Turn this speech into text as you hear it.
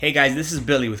Hey guys, this is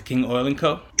Billy with King Oil &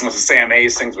 Co. This is Sam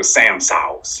Hastings with Sam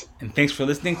Sauce. And thanks for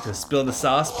listening to Spill the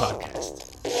Sauce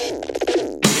podcast.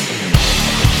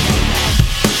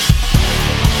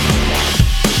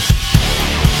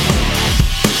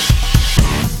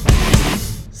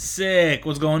 Sick.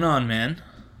 What's going on, man?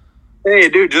 Hey,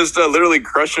 dude, just literally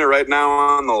crushing it right now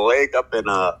on the lake up in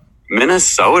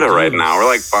Minnesota right now. We're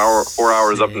like 4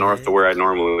 hours up north to where I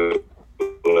normally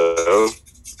live.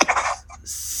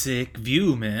 Sick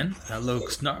view, man. That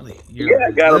looks gnarly.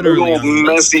 I got a big old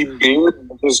messy beard,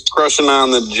 just crushing on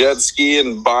the jet ski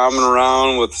and bombing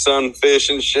around with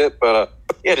sunfish and shit. But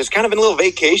just kind of in a little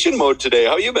vacation mode today.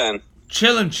 How you been?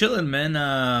 Chilling, man.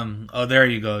 Oh, there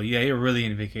you go. Yeah, you're really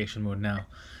in vacation mode now.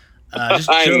 Just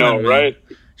I chilling, know, man. right?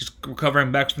 Just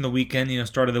recovering back from the weekend,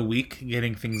 start of the week,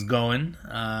 getting things going.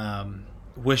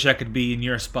 Wish I could be in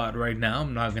your spot right now.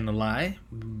 I'm not going to lie,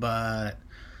 but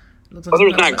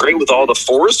Weather's not great with all the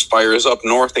forest fires up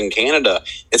north in Canada.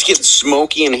 It's getting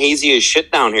smoky and hazy as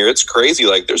shit down here. It's crazy.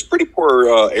 Like, there's pretty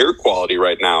poor air quality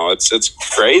right now. It's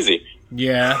crazy.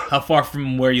 Yeah. How far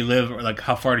from where you live, or like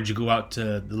how far did you go out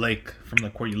to the lake from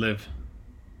like where you live?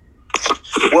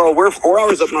 Well, we're 4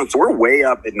 hours up north, so we're way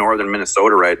up in northern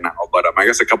Minnesota right now. But I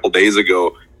guess a couple days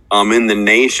ago, in the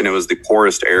nation, it was the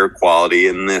poorest air quality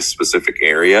in this specific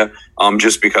area,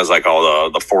 just because like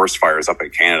all the forest fires up in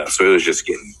Canada. So it was just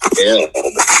getting killed.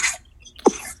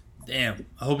 Damn.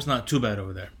 I hope it's not too bad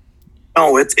over there.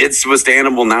 No, it's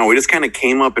withstandable now. We just kind of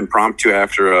came up impromptu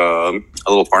after a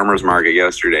little farmer's market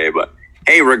yesterday. But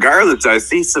hey, regardless, I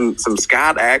see some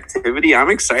Scott activity. I'm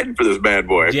excited for this bad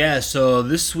boy. Yeah, so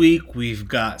this week we've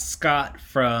got Scott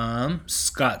from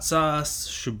Scott Sauce.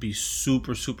 Should be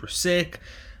super, super sick.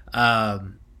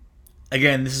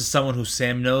 Again, this is someone who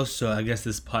Sam knows, so I guess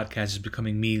this podcast is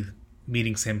becoming me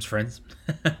meeting Sam's friends.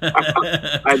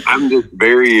 I'm just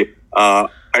very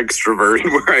extroverted,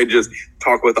 where I just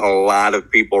talk with a lot of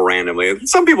people randomly.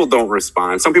 Some people don't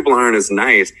respond. Some people aren't as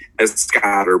nice as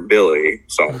Scott or Billy.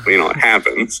 So, it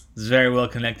happens. It's very well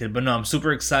connected. But no, I'm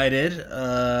super excited.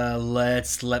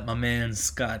 Let's let my man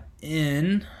Scott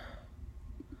in.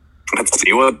 Let's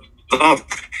see what's up.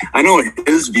 I know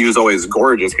his view is always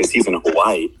gorgeous because he's in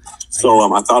Hawaii.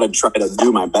 So I thought I'd try to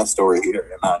do my best over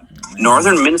here in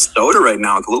northern Minnesota right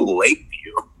now with a little lake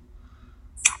view.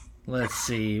 Let's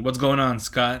see. What's going on,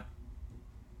 Scott?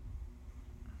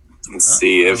 Let's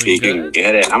see if he can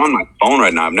get it. I'm on my phone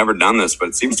right now. I've never done this, but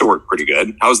it seems to work pretty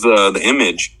good. How's the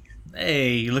image?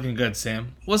 Hey, you're looking good,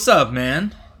 Sam. What's up,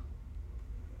 man?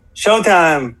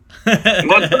 Showtime.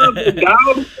 What's up,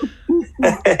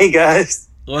 dog? Hey, guys.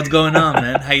 What's going on,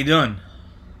 man? How you doing?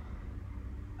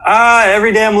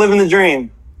 Every day I'm living the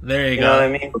dream. There you You go. know what I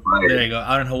mean? There you go.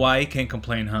 Out in Hawaii, can't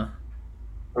complain, huh?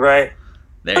 Right.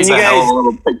 There That's you a go. hell of a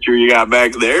little picture you got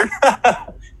back there.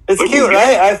 It's Looking cute, good.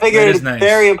 right? I figured That is it's nice.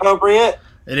 very appropriate.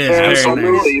 It is Yeah, very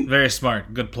absolutely. nice. Very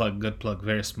smart. Good plug.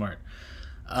 Very smart.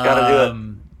 Gotta do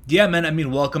it. Yeah, man. I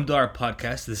mean, welcome to our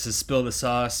podcast. This is Spill the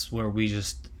Sauce, where we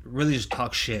just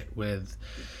talk shit with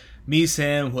me,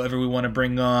 Sam, whoever we want to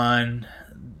bring on.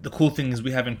 The cool thing is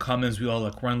we have in common is we all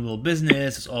like run a little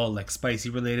business. It's all like spicy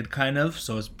related kind of.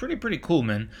 So it's pretty cool,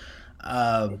 man.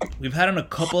 We've had on a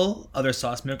couple other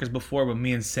sauce makers before, but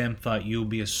me and Sam thought you would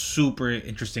be a super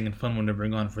interesting and fun one to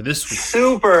bring on for this week.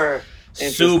 Super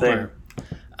interesting. Super.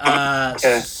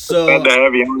 Okay. So Glad to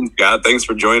have you on, Scott. Thanks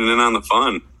for joining in on the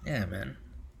fun. yeah, man.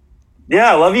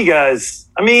 Yeah, I love you guys.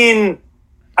 I mean,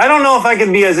 I don't know if I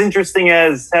could be as interesting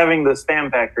as having the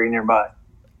Spam Factory nearby.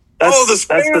 That's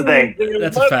the thing. Dude,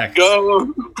 That's a let's fact.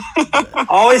 Go.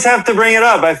 Always have to bring it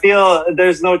up. I feel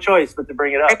there's no choice but to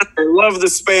bring it up. I love the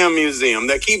Spam Museum.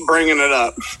 They keep bringing it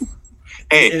up.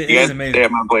 Hey, It you is guys amazing. stay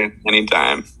at my place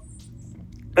anytime.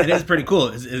 It is pretty cool.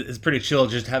 It's pretty chill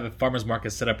just to have a farmer's market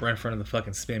set up right in front of the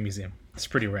fucking Spam Museum. It's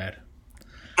pretty rad.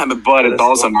 But it's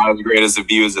also not as great as the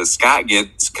views that Scott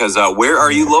gets, because where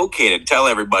are you located? Tell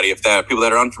everybody, if there are people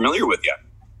that are unfamiliar with you.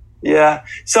 Yeah.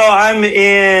 So I'm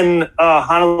in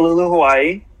Honolulu,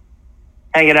 Hawaii,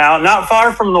 hanging out, not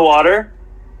far from the water,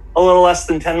 a little less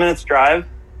than 10 minutes drive.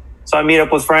 So I meet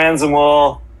up with friends and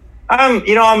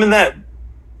I'm in that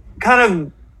kind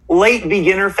of late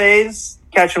beginner phase,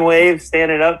 catching waves,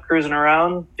 standing up, cruising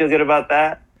around, feel good about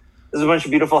that. There's a bunch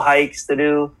of beautiful hikes to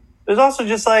do. There's also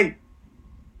just like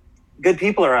good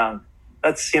people around.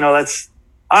 That's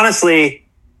honestly,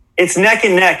 it's neck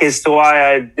and neck as to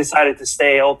why I decided to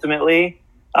stay ultimately,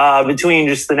 between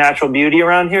just the natural beauty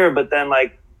around here. But then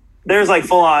like, there's like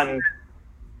full on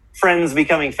friends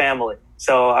becoming family.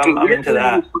 So I'm into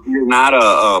that. You're not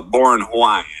a born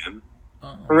Hawaiian.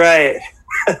 Right.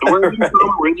 So where are you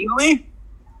from originally?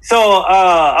 So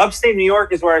upstate New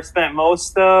York is where I spent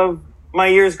most of my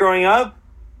years growing up.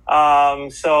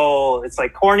 So it's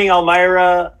like Corning,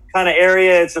 Elmira kind of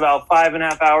area. It's about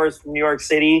 5.5 hours from New York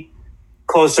City,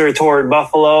 closer toward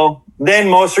Buffalo. Then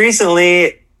most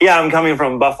recently, I'm coming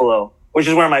from Buffalo, which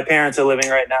is where my parents are living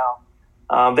right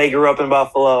now. They grew up in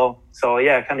Buffalo. So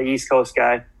kind of East Coast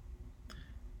guy.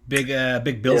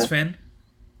 Big Bills fan?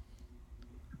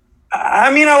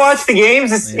 I mean, I watch the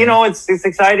games. It's it's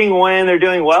exciting when they're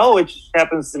doing well, which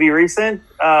happens to be recently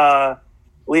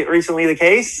the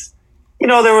case.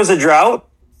 There was a drought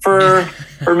for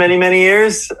many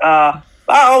years.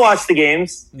 I'll watch the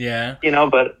games. Yeah.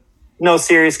 But no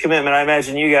serious commitment. I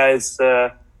imagine you guys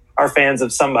are fans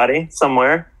of somebody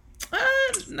somewhere.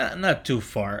 Not too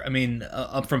far. I mean,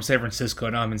 I'm from San Francisco.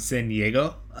 Now I'm in San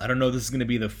Diego. I don't know if this is going to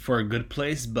be for a good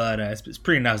place, but it's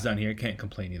pretty nice down here. Can't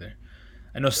complain either.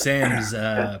 I know Sam's,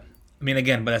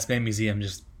 again, but that's Band Museum,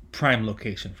 just prime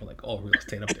location for like all real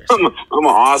estate up there. So. I'm an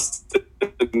Austin,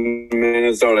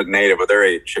 Minnesota native, but there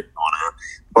ain't shit going on.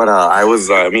 But I was,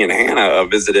 me and Hannah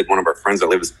visited one of our friends that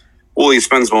lives, he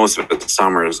spends most of his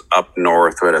summers up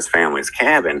north at his family's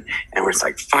cabin. And we're just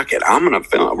like, fuck it,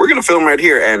 we're going to film right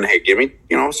here. And hey, give me,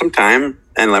 some time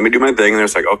and let me do my thing. And they're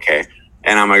just like, okay.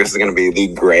 And I'm like, this is going to be the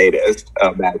greatest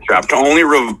backdrop to only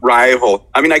rival.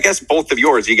 I mean, I guess both of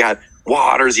yours, you got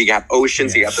waters, you got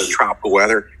oceans, you got the tropical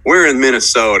weather. We're in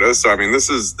Minnesota, so I mean, this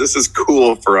is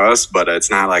cool for us, but it's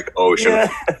not like ocean. Yeah.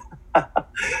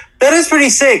 That is pretty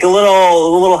sick. A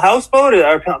little houseboat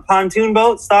or pontoon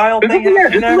boat style thing.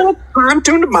 Just a little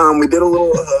pontoon bomb. We did a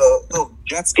little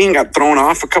jet skiing. Got thrown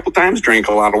off a couple times. Drank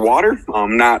a lot of water.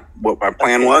 Not what my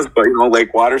plan was, but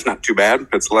lake water's not too bad.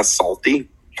 It's less salty.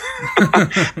 A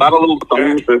lot of little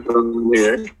stonefish in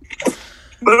here.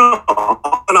 But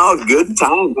all in all, good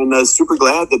time, and super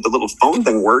glad that the little phone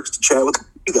thing works to chat with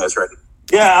you guys right now.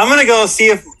 Yeah, I'm gonna go see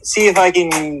if I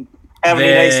can have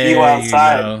any nice view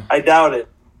outside. I doubt it.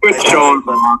 Quit showing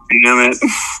off, damn it.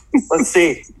 Let's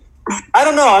see. I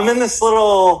don't know. I'm in this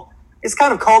little. It's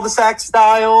kind of cul-de-sac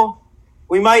style.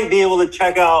 We might be able to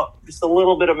check out just a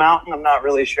little bit of mountain. I'm not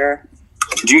really sure.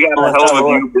 Do you got a hell of a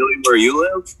view, Billy, where you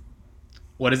live?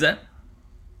 What is that?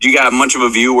 Do you got much of a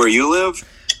view where you live?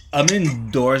 I'm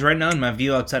indoors right now, and my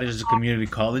view outside is just a community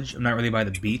college. I'm not really by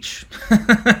the beach.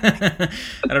 I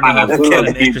don't know how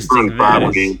an interesting view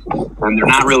is. And they're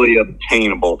not really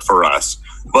obtainable for us,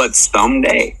 but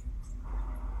someday.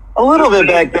 A little bit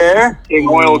back there. King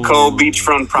Oil Co.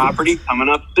 beachfront property coming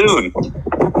up soon.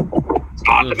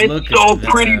 It's so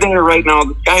pretty there right now.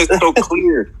 The sky is so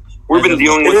clear. We've been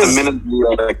dealing with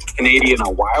the Canadian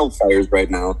wildfires right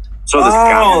now. So the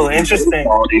sky interesting.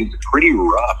 Quality is pretty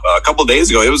rough. A couple of days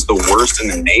ago, it was the worst in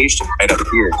the nation right up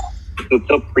here. So it's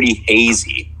still pretty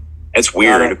hazy. It's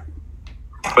weird,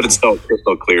 but it's still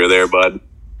crystal clear there, bud.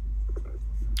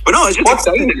 But no, it's just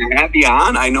exciting to have you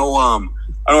on. I know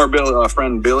our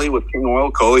friend Billy with King Oil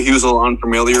Co. He was a little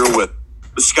unfamiliar with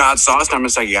the Scott Sauce. I'm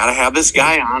just like, you gotta have this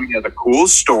guy on. He has a cool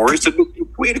story. So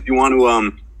tweet if you want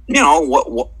to,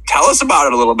 tell us about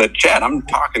it a little bit, Chad. I'm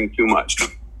talking too much.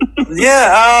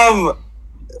 Yeah.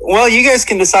 Well, you guys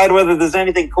can decide whether there's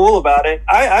anything cool about it.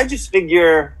 I just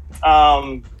figure,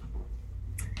 at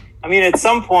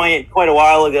some point, quite a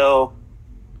while ago,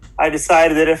 I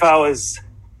decided that if I was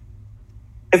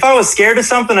scared of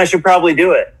something, I should probably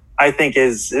do it. I think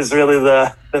is really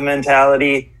the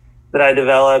mentality that I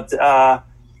developed. That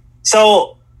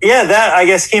I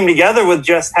guess came together with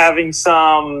just having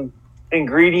some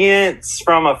ingredients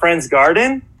from a friend's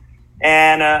garden.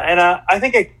 And I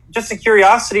think just a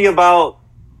curiosity about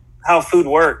how food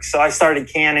works. So I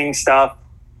started canning stuff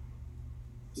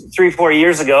 3-4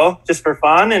 years ago just for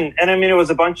fun. And it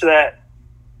was a bunch of that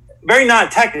very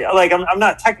not technical. Like I'm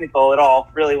not technical at all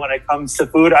really when it comes to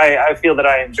food. I feel that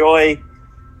I enjoy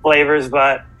flavors,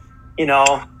 but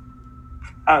I'm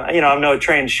no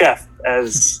trained chef,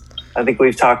 as I think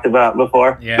we've talked about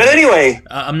before. Yeah. But anyway,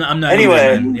 I'm not.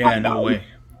 Anyway, no way.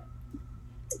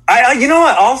 You know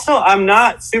what? Also, I'm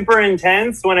not super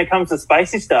intense when it comes to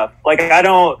spicy stuff. Like I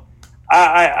don't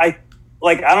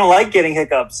like getting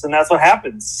hiccups, and that's what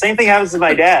happens. Same thing happens to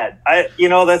my dad.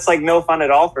 That's like no fun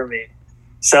at all for me.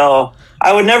 So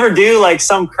I would never do like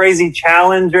some crazy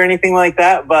challenge or anything like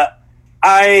that. But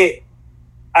I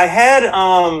had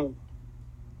I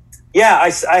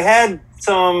had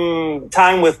some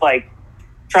time with like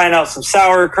trying out some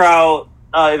sauerkraut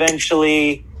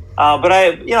eventually. But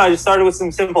I just started with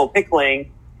some simple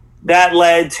pickling. That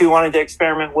led to wanting to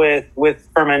experiment with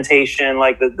fermentation,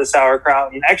 like the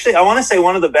sauerkraut. And actually, I want to say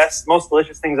one of the best, most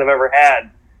delicious things I've ever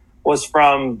had was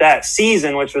from that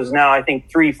season, which was now, I think,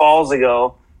 3 falls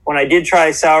ago, when I did try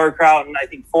sauerkraut and I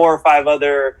think 4 or 5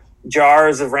 other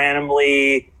jars of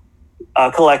randomly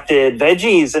collected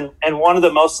veggies, and one of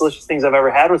the most delicious things I've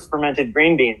ever had was fermented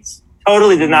green beans.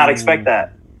 Totally did not expect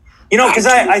that. Because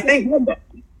I think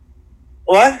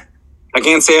what? I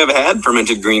can't say I've had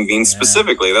fermented green beans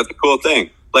specifically. That's a cool thing.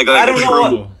 Like I don't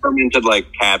know fermented like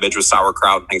cabbage with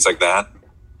sauerkraut, things like that.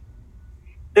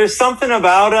 There's something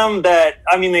about them that,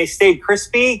 they stayed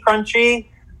crispy, crunchy.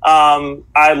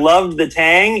 I loved the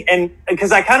tang, and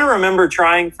because I kind of remember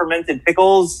trying fermented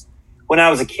pickles when I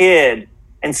was a kid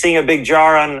and seeing a big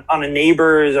jar on a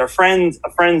neighbor's or friend's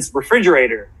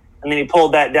refrigerator, and then he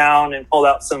pulled that down and pulled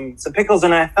out some pickles,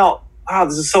 and I felt, wow,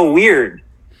 this is so weird,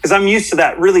 because I'm used to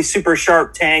that really super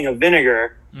sharp tang of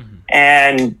vinegar,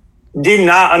 and did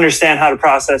not understand how to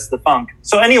process the funk.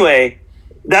 So anyway,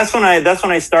 that's when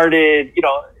I started.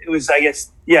 It was, I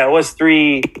guess, it was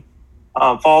 3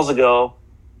 falls ago,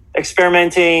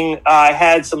 experimenting. I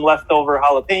had some leftover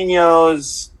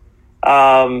jalapenos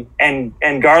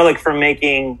and garlic from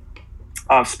making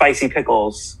spicy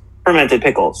pickles, fermented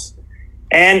pickles.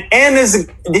 And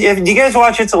do you guys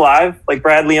watch It's Alive? Like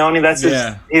Brad Leone, that's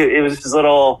it was his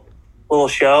little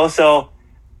show. So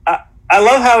I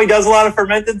love how he does a lot of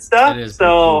fermented stuff. It is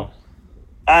cool.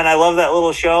 And I love that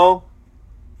little show.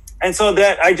 And so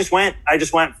that I just went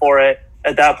for it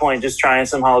at that point, just trying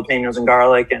some jalapenos and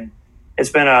garlic, and it's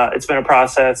been a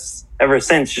process ever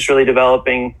since, just really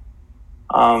developing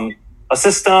a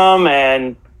system.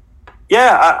 And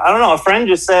I don't know, a friend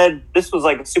just said, this was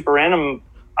like a super random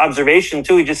observation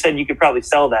too. He just said you could probably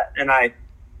sell that, and I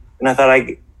thought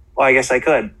I guess I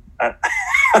could.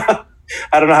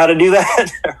 I don't know how to do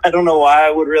that. I don't know why I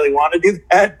would really want to do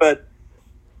that, but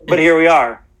here we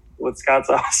are with Scott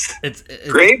Sauce. It's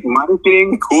great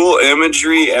marketing, cool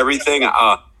imagery, everything.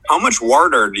 How much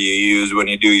water do you use when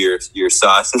you do your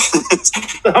sauce?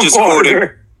 Just quoting.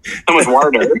 How much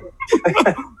water?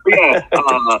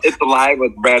 It's Alive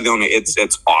with Brad Leone. It's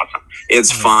awesome.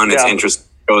 It's fun. It's interesting.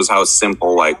 It shows how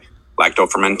simple like lacto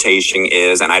fermentation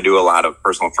is, and I do a lot of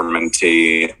personal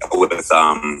fermenting with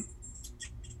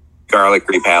garlic,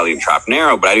 Green Pally, and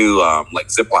Tropnero, but I do like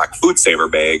Ziploc food saver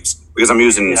bags because I'm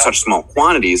using such small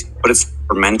quantities, but it's a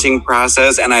fermenting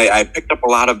process. And I picked up a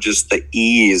lot of just the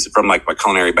ease from like my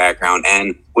culinary background,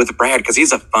 and with Brad, because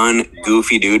he's a fun,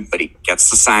 goofy dude, but he gets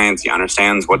the science, he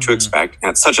understands what to expect. And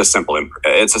it's such a simple,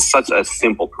 such a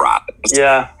simple process.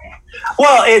 Yeah.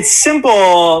 Well, it's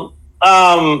simple.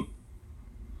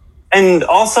 And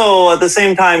also at the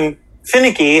same time,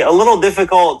 finicky, a little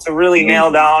difficult to really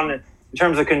nail down in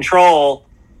terms of control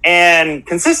and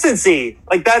consistency.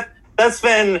 Like that's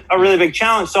been a really big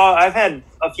challenge. So I've had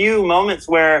a few moments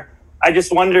where I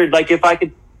just wondered, like, if I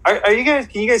could, can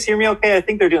you guys hear me okay? I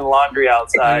think they're doing laundry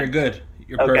outside. You're good.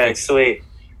 You're okay, perfect. Sweet.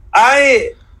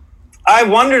 I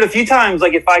wondered a few times,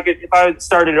 like, if I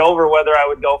started over, whether I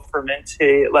would go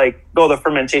the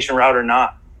fermentation route or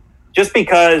not, just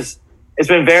because it's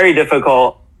been very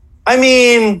difficult.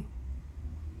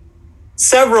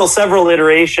 Several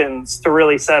iterations to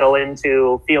really settle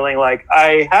into feeling like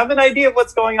I have an idea of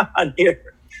what's going on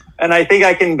here. And I think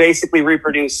I can basically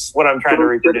reproduce what I'm trying to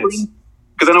reproduce.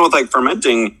 Because I know with like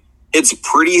fermenting, it's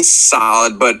pretty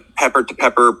solid, but pepper to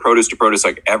pepper, produce to produce,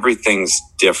 like everything's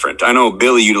different. I know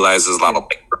Billy utilizes a lot of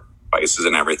like spices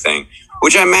and everything,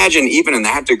 which I imagine even in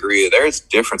that degree, there's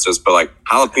differences, but like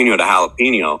jalapeno to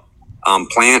jalapeno,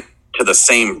 plant to the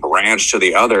same branch to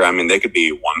the other. They could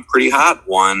be one pretty hot,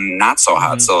 one not so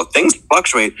hot. So things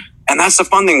fluctuate. And that's the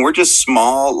fun thing. We're just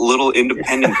small, little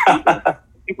independent people.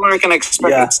 People aren't going to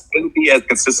expect it to be as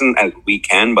consistent as we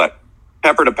can, but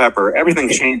pepper to pepper, everything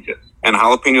changes. And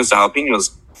jalapenos to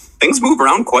jalapenos, things move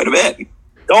around quite a bit.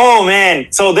 Oh, man.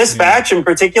 So this batch in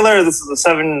particular, this is a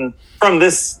 7 from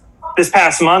this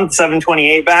past month,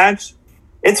 728 batch.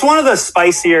 It's one of the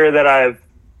spicier that I've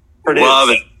produced. Love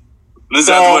it. Is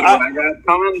that what I got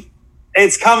coming?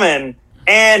 It's coming,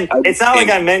 and it's not like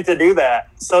I meant to do that.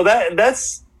 So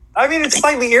that's it's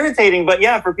slightly irritating, but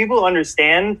yeah, for people who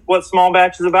understand what small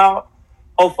batch is about,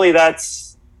 hopefully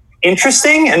that's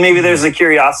interesting, and maybe there's a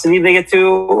curiosity they get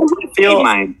to feel.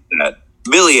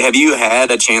 Billy, have you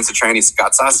had a chance to try any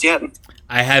Scott sauce yet?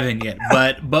 I haven't yet,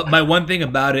 but my one thing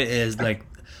about it is, like,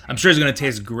 I'm sure it's gonna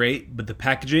taste great, but the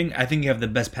packaging, I think you have the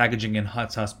best packaging in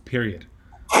hot sauce, period.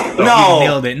 No,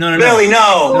 nailed it. No, Billy,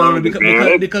 no.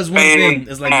 Because one thing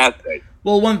is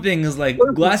like,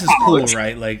 glass is cool,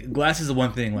 right? Like, glass is the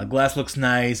one thing. Like, glass looks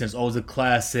nice, and it's always a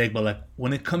classic. But like,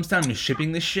 when it comes time to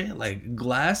shipping this shit, like,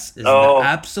 glass is the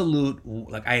absolute.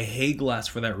 Like, I hate glass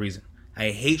for that reason. I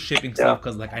hate shipping stuff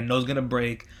because, like, I know it's gonna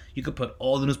break. You could put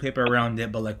all the newspaper around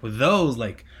it, but like with those,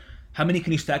 like, how many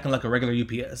can you stack in like a regular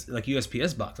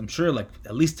USPS box? I'm sure like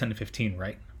at least 10 to 15,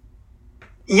 right?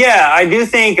 Yeah, I do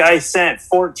think I sent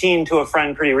 14 to a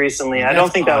friend pretty recently. I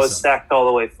don't think that was stacked all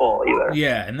the way full either.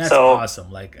 Yeah, and that's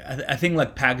awesome. Like, I think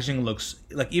like packaging looks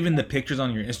like even the pictures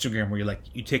on your Instagram where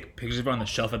you take pictures of it on the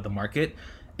shelf at the market,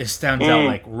 it stands out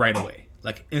like right away.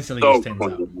 Like instantly So it stands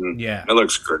out. Yeah. It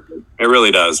looks great. It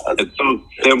really does. It's so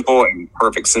simple and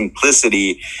perfect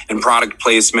simplicity and product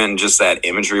placement and just that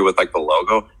imagery with like the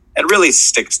logo. It really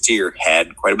sticks to your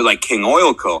head quite a bit, like King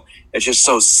Oil Co. It's just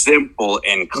so simple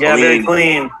and clean. Yeah, very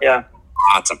clean. Yeah.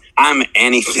 Awesome. I'm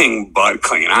anything but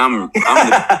clean. I'm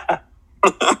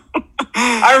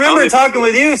I remember talking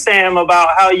with you, Sam,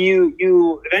 about how you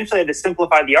eventually had to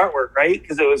simplify the artwork, right?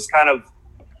 Because it was kind of,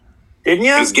 didn't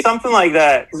you? Something like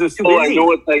that. Because it was too busy. I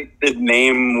know it's like the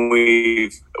name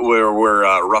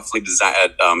we're roughly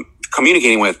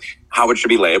communicating with how it should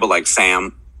be labeled, like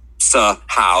Sam's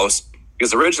House.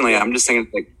 Because originally I'm just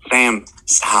thinking like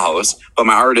Sam's House, but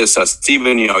my artist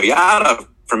Steven Yoyada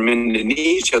from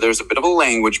Indonesia, there's a bit of a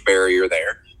language barrier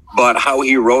there. But how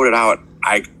he wrote it out,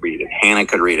 I could read it. Hannah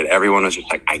could read it. Everyone was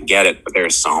just like, I get it. But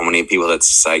there's so many people that's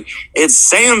just like, it's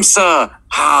Sam's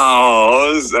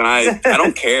House. And I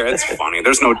don't care. It's funny.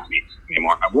 There's no tweet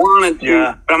anymore. I wanted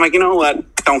to, but I'm like, you know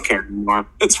what? Don't care anymore.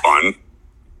 It's fun.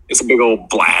 It's a big old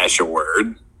blash of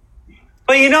word.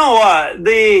 But you know what?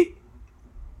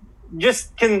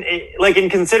 In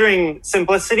considering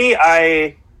simplicity,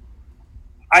 I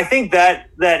think that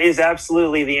is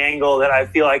absolutely the angle that I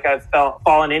feel like I've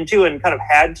fallen into and kind of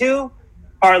had to,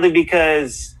 partly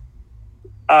because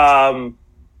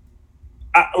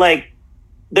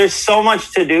there's so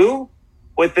much to do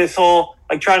with this whole,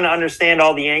 like, trying to understand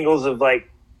all the angles of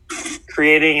like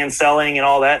creating and selling and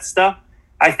all that stuff.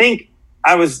 I think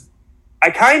I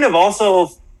kind of also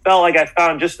felt like I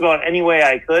found just about any way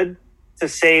I could to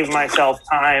save myself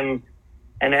time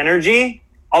and energy.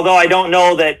 Although I don't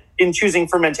know that in choosing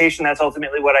fermentation, that's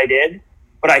ultimately what I did.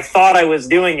 But I thought I was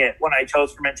doing it when I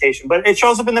chose fermentation. But it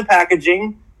shows up in the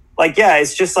packaging. Like, yeah,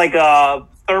 it's just like a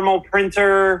thermal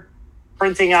printer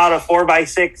printing out a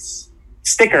 4x6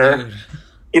 sticker.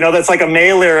 That's like a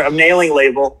mailing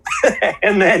label.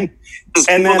 and then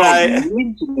I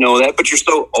need to know that, but you're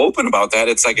so open about that.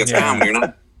 It's like, you're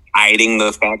not hiding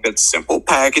the fact that simple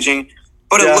packaging.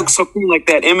 But it looks so cool, like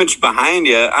that image behind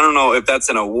you. I don't know if that's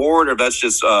an award or if that's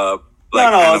just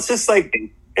it's just like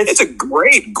it's a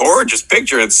great, gorgeous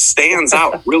picture. It stands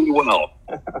out really well.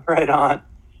 Right on.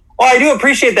 Well, I do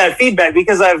appreciate that feedback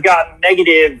because I've gotten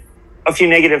a few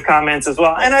negative comments as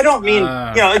well, and I don't mean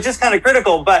it's just kind of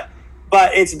critical, but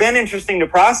it's been interesting to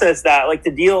process that, like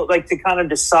to kind of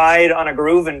decide on a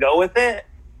groove and go with it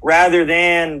rather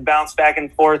than bounce back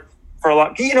and forth for a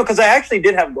long. Because I actually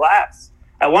did have glass.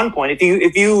 At one point,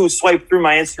 if you swipe through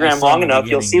my Instagram long enough,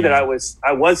 you'll see that I was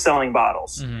selling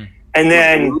bottles, and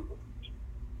then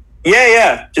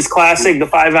just classic, the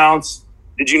 5 ounce.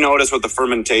 Did you notice with the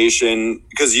fermentation,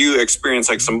 because you experience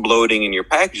like some bloating in your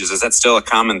packages? Is that still a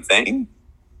common thing?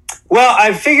 Well,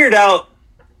 I've figured out,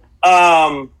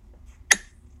 I'm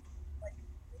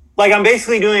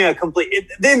basically doing a complete.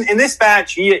 Then in this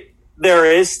batch, there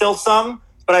is still some,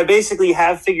 but I basically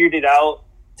have figured it out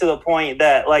to the point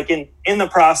that, like, in the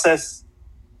process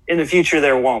in the future,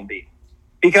 there won't be,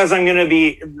 because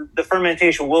the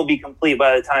fermentation will be complete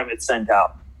by the time it's sent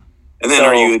out. And then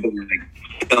are you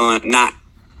like, not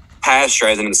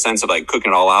pasteurizing in the sense of like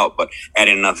cooking it all out, but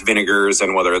adding enough vinegars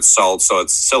and whether it's salt, so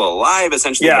it's still alive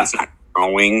essentially, but it's not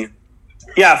growing?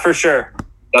 Yeah, for sure.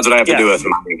 That's what I have to do with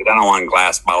mine, because I don't want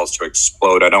glass bottles to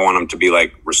explode. I don't want them to be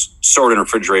like stored in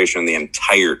refrigeration the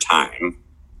entire time.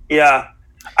 Yeah.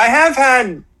 I have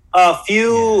had a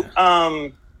few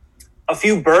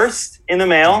bursts in the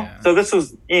mail. Yeah. So this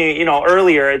was,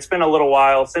 earlier. It's been a little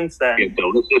while since then.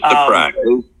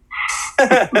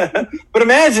 But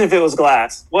imagine if it was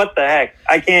glass. What the heck?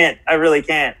 I really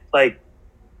can't. Like,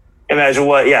 imagine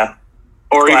what,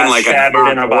 Or even like a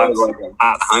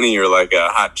hot honey or like a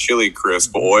hot chili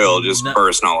crisp oil just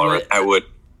bursting all over. That would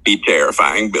be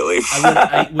terrifying, Billy.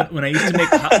 When I used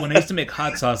to make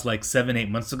hot sauce like 7-8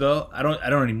 months ago, I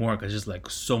don't anymore because it's just like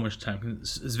so much time.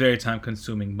 It's very time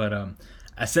consuming. But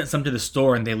I sent some to the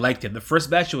store and they liked it. The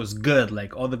first batch was good,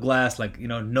 like all the glass, like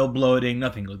no bloating,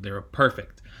 nothing. They were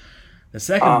perfect. The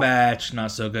second batch,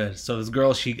 not so good. So this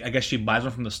girl, I guess she buys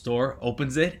one from the store,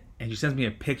 opens it, and she sends me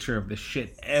a picture of the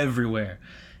shit everywhere.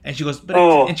 And she goes,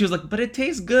 and she was like, but it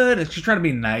tastes good. And she's trying to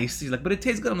be nice. She's like, but it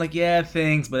tastes good. I'm like, yeah,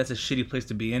 thanks, but that's a shitty place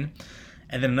to be in.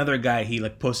 And then another guy, he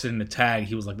like posted in the tag.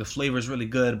 He was like, the flavor is really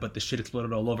good, but the shit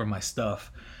exploded all over my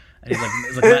stuff. And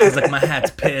he's like, my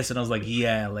hat's pissed. And I was like,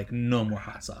 yeah, like no more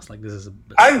hot sauce. Like this is a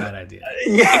bad idea.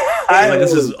 Yeah, I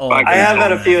have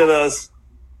had a few of those.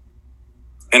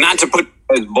 And not to put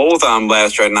guys both on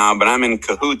blast right now, but I'm in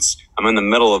cahoots. I'm in the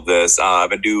middle of this. I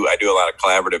do a lot of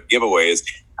collaborative giveaways.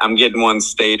 I'm getting one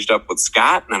staged up with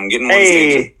Scott, and I'm getting one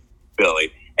staged up with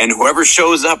Billy. And whoever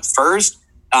shows up first,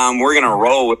 we're gonna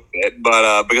roll with it.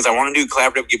 But because I want to do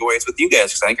collaborative giveaways with you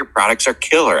guys, because I think your products are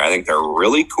killer. I think they're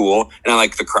really cool, and I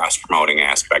like the cross promoting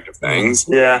aspect of things.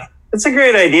 Yeah, it's a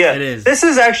great idea. It is. This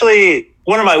is actually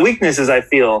one of my weaknesses. I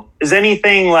feel is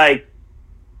anything like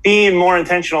being more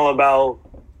intentional about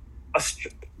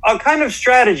a kind of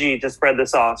strategy to spread the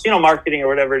sauce, marketing or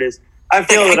whatever it is. I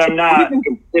feel that I'm not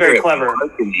very clever.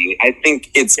 Marketing. I think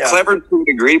it's clever to a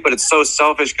degree, but it's so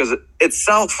selfish because it's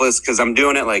selfless because I'm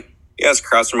doing it like, yes,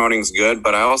 cross-promoting is good,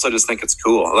 but I also just think it's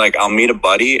cool. Like I'll meet a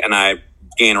buddy and I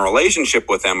gain a relationship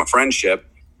with them, a friendship,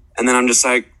 and then I'm just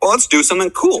like, well, let's do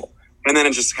something cool. And then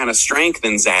it just kind of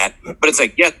strengthens that. But it's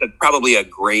like, yes, that's probably a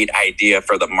great idea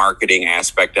for the marketing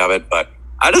aspect of it, but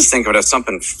I just think of it as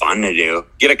something fun to do.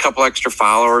 Get a couple extra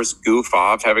followers, goof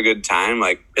off, have a good time.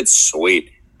 Like, it's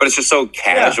sweet. But it's just so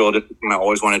casual to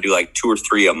always want to do like 2 or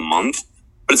 3 a month.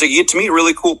 But it's like you get to meet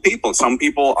really cool people. Some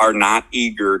people are not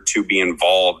eager to be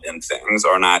involved in things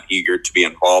or not eager to be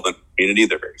involved in the community.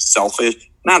 They're very selfish.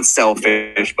 Not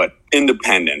selfish, but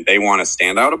independent. They want to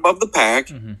stand out above the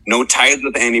pack, no ties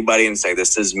with anybody, and say,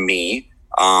 this is me,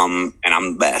 and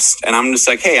I'm the best. And I'm just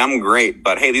like, hey, I'm great.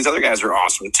 But hey, these other guys are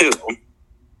awesome too.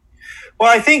 Well,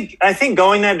 I think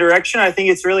going that direction, I think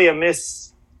it's really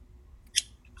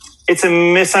it's a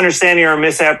misunderstanding or a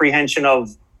misapprehension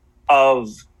of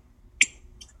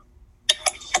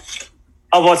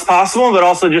what's possible, but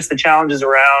also just the challenges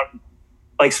around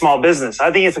like small business.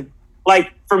 I think it's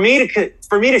like for me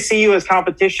to see you as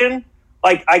competition,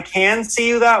 like I can see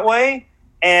you that way.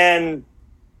 And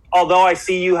although I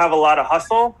see you have a lot of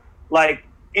hustle, like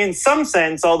in some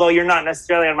sense, although you're not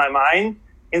necessarily on my mind,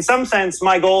 in some sense,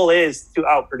 my goal is to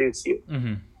outproduce you.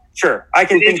 Mm-hmm. Sure, I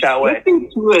can think that way.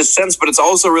 To a sense, but it's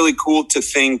also really cool to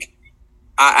think.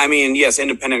 I mean, yes,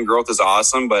 independent growth is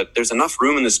awesome, but there's enough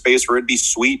room in the space where it'd be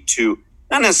sweet to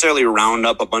not necessarily round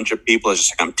up a bunch of people. It's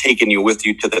just like I'm taking you with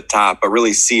you to the top, but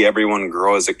really see everyone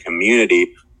grow as a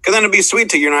community. Because then it'd be sweet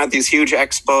to you're not at these huge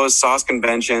expos, sauce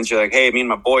conventions. You're like, hey, me and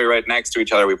my boy right next to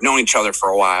each other. We've known each other for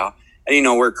a while.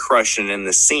 And, we're crushing it in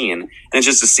the scene. And it's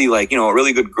just to see, like, a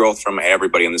really good growth from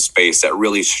everybody in the space that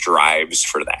really strives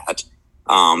for that.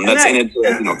 That's in it,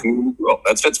 community growth.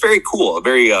 That's very cool.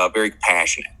 Very, very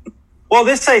passionate. Well,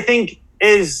 this, I think,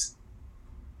 that's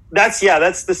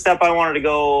the step I wanted to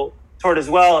go toward as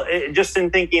well. Just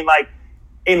in thinking, like,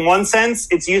 in one sense,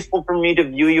 it's useful for me to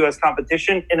view you as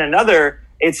competition. In another,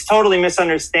 it's totally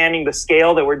misunderstanding the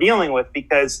scale that we're dealing with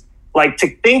because, like,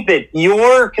 to think that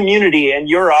your community and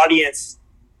your audience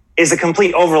is a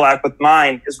complete overlap with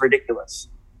mine is ridiculous.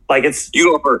 Like that's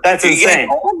insane.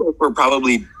 All of we're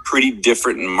probably pretty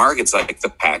different in markets. Like the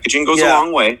packaging goes a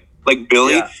long way. Like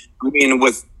Billy, I mean,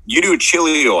 you do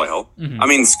chili oil. Mm-hmm. I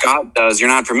mean, Scott does. You're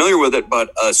not familiar with it,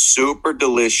 but a super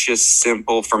delicious,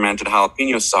 simple fermented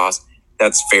jalapeno sauce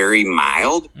that's very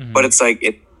mild. Mm-hmm. But it's like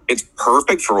it's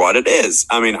perfect for what it is.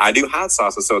 I mean, I do hot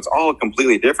sauces, so it's all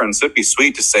completely different. So it'd be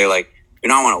sweet to say, like,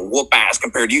 I want to whoop ass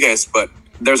compared to you guys, but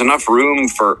there's enough room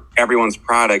for everyone's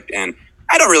product. And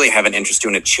I don't really have an interest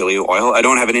doing a chili oil. I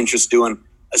don't have an interest doing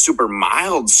a super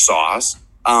mild sauce,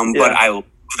 but I love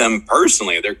them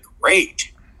personally. They're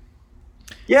great.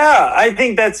 Yeah, I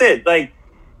think that's it. Like,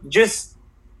 just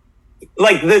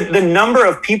like the number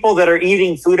of people that are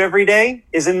eating food every day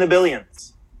is in the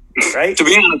billions, right? To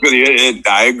be honest with you,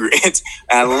 I agree. It's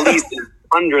at least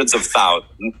hundreds of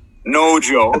thousands. No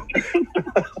joke.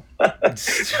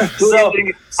 So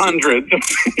hundreds of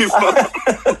people.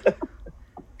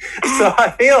 So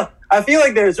I feel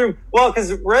like there's room. Well,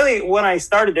 because really, when I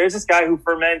started, there's this guy who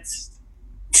ferments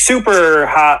super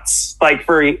hots like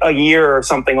for a year or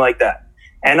something like that.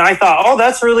 And I thought, oh,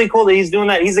 that's really cool that he's doing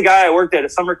that. He's a guy I worked at a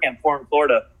summer camp for in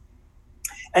Florida.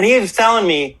 And he was telling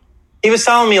me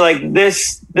like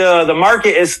this, the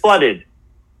market is flooded.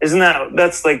 Isn't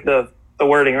that's like the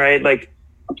wording, right? Like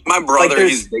my brother,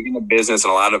 he's big in the business.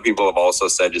 And a lot of people have also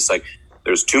said just like,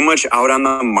 there's too much out on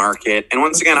the market. And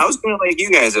once again, I was going to like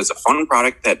you guys, it's a fun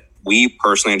product that we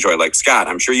personally enjoy. Like Scott,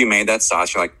 I'm sure you made that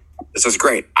sauce. You're like, this is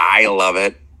great. I love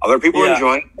it. Other people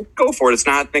enjoy it. Go for it. It's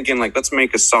not thinking like, let's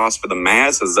make a sauce for the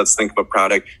masses. Let's think of a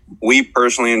product we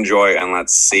personally enjoy and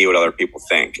let's see what other people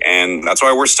think. And that's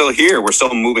why we're still here. We're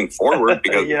still moving forward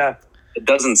because it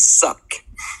doesn't suck.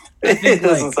 It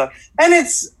doesn't suck.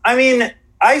 And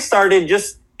I started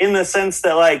just in the sense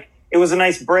that like, it was a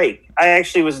nice break. I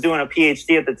actually was doing a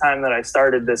PhD at the time that I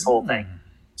started this whole thing.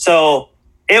 So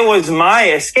it was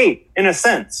my escape in a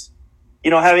sense.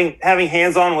 Having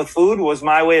hands-on with food was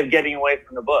my way of getting away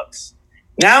from the books.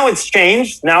 Now it's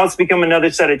changed. Now it's become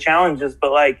another set of challenges.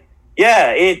 But like,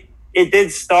 yeah, it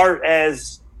did start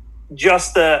as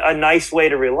just a nice way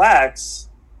to relax.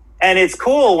 And it's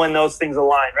cool when those things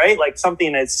align, right? Like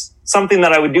something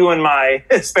that I would do in my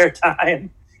spare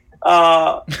time.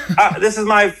 This is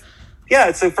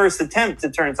it's the first attempt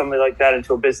to turn something like that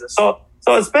into a business. So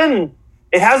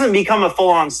it hasn't become a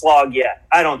full-on slog yet,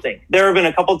 I don't think. There have been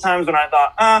a couple of times when I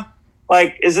thought,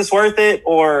 like, is this worth it?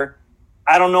 Or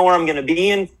I don't know where I'm going to be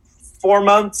in 4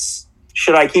 months.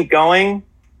 Should I keep going?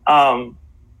 But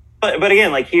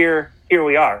again, like here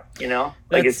we are, you know,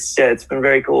 like it's been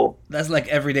very cool. That's like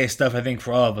everyday stuff, I think,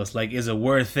 for all of us. Like, is it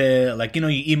worth it? Like, you know,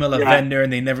 you email a vendor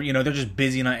and they never, you know, they're just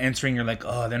busy not answering. You're like,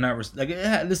 oh, they're not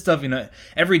this stuff, you know,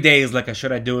 every day is like,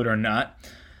 should I do it or not?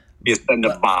 You send a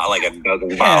dozen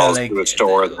bottles to a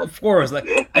store. Of course, like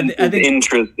I think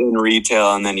interest in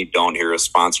retail, and then you don't hear a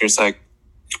response. You're just like,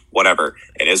 whatever.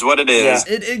 It is what it is.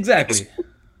 Yeah. Exactly.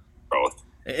 Growth.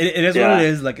 It is what it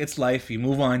is. Like, it's life. You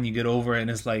move on. You get over it. And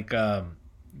it's like,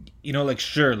 you know, like,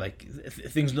 sure, like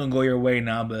if things don't go your way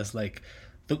now, but it's like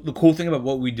the cool thing about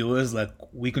what we do is like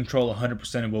we control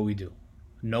 100% of what we do.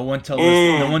 No one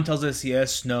tells us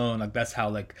yes, no, and like that's how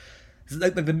like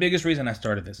the biggest reason I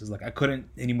started this is like I couldn't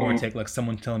anymore take like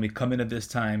someone telling me come in at this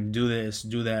time, do this,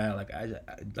 do that. Like I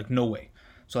like no way.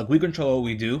 So like we control what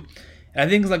we do. And I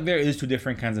think it's like there is two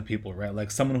different kinds of people, right?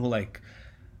 Like someone who like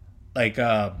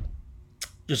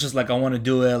just like I want to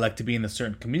do it like to be in a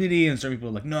certain community, and certain people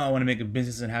are like, no, I want to make a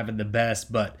business and have it the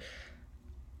best. But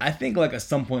I think like at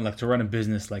some point, like to run a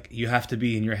business, like you have to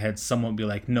be in your head somewhat be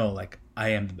like, no, like I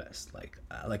am the best. Like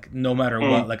no matter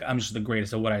what, like I'm just the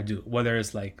greatest at what I do. Whether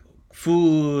it's like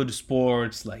food,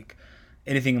 sports, like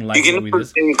anything like you can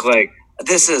think like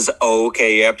this is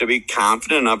okay. You have to be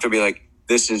confident enough to be like,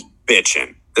 this is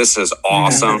bitching. This is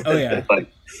awesome. Oh yeah. Like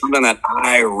something that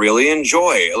I really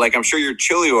enjoy. Like I'm sure your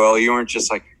chili oil, you weren't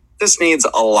just like, this needs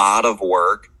a lot of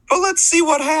work, but let's see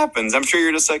what happens. I'm sure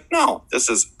you're just like, no, this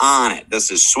is on it.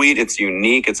 This is sweet. It's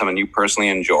unique. It's something you personally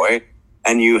enjoy.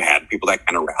 And you had people that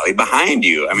kind of rally behind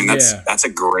you. I mean, that's a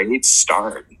great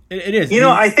start. It is. You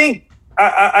know, I think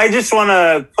I just want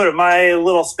to put my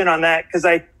little spin on that because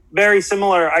very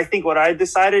similar. I think what I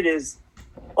decided is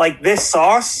like this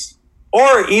sauce,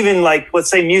 or even like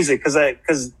let's say music,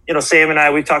 because you know Sam and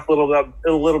I we talked a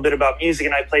little bit about music,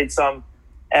 and I played some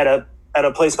at a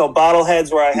place called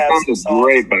Bottleheads where I have some songs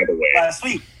great, by the way. Last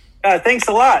week. Thanks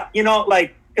a lot. You know,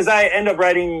 like because I end up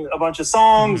writing a bunch of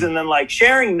songs and then like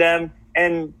sharing them,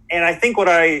 and I think what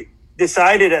I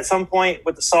decided at some point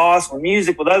with the sauce, with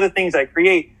music, with other things I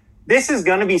create, this is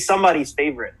going to be somebody's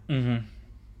favorite in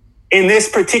this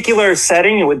particular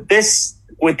setting with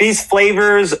these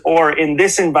flavors or in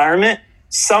this environment.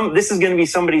 This is going to be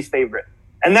somebody's favorite,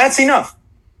 and that's enough.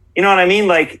 You know what I mean?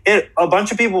 Like a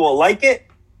bunch of people will like it,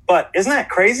 but isn't that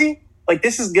crazy? Like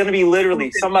this is going to be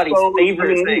literally somebody's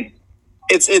favorite thing.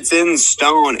 It's in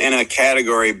stone in a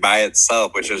category by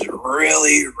itself, which is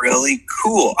really, really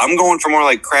cool. I'm going for more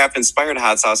like craft inspired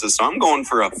hot sauces. So I'm going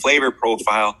for a flavor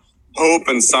profile,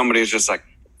 hoping somebody's just like,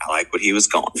 I like what he was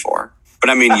going for. But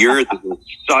I mean, yours is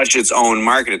such its own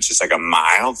market. It's just like a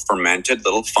mild, fermented,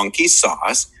 little funky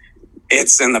sauce.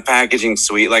 It's in the packaging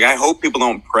sweet. Like, I hope people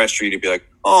don't pressure you to be like,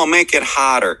 oh, make it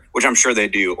hotter, which I'm sure they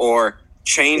do, or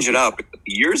change it up.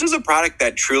 Yours is a product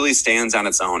that truly stands on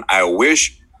its own. I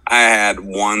wish I had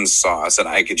one sauce that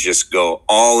I could just go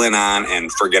all in on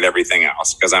and forget everything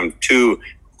else because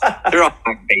they're all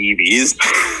my babies.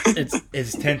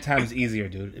 It's 10 times easier,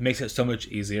 dude. It makes it so much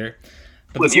easier.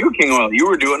 But with you, King Oil, you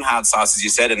were doing hot sauces, you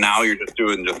said, and now you're just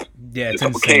doing it's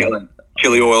insane.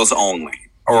 Chili oils only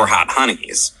or hot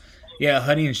honeys. Yeah,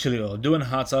 honey and chili oil. Doing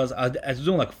hot sauce, I was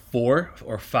doing like 4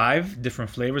 or 5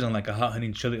 different flavors on like a hot honey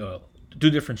and chili oil. 2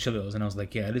 different chili oils, and I was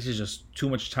like, yeah, this is just too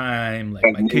much time. Like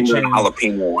my kitchen.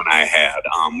 Jalapeno one I had,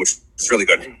 which was really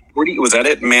good. Was that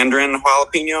it? Mandarin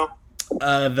jalapeno?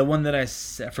 The one that I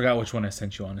forgot which one I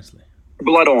sent you, honestly.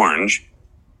 Blood orange.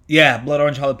 Yeah, blood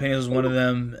orange jalapenos was one of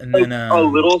them, and then a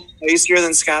little spicier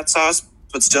than Scott sauce,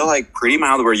 but still like pretty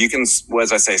mild. Where you can,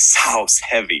 as I say, sauce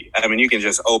heavy. I mean, you can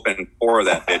just pour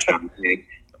that bitch on me,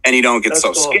 and you don't get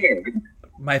so scared.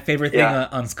 My favorite thing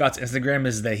on Scott's Instagram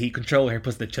is the heat controller. He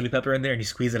puts the chili pepper in there and he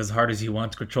squeezes it as hard as you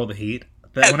want to control the heat.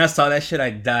 But when I saw that shit, I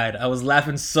died. I was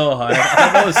laughing so hard. I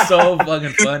thought that was so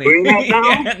fucking funny.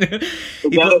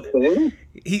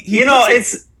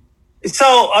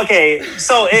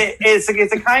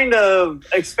 It's a kind of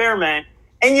experiment.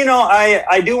 And, you know,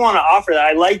 I do want to offer that.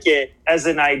 I like it as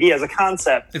an idea, as a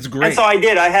concept. It's great. And so I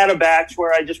did. I had a batch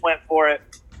where I just went for it.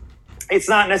 It's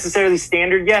not necessarily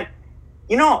standard yet.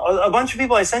 You know, a bunch of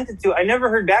people I sent it to, I never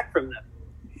heard back from them.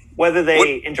 whether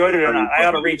they enjoyed it or not. I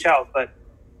ought to reach out, but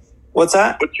what's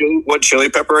that? What chili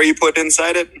pepper are you putting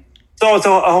inside it? So it's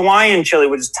a Hawaiian chili,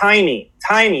 which is tiny,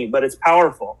 but it's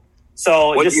powerful.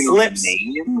 So it just slips.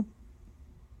 Name?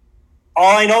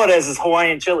 All I know it as is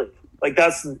Hawaiian chili. Like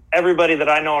that's everybody that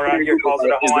I know around here calls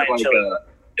it a Hawaiian chili.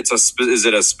 Is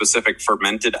it a specific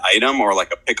fermented item or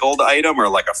like a pickled item or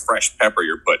like a fresh pepper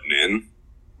you're putting in?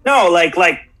 No, like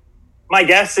my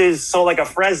guess is like a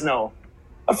Fresno.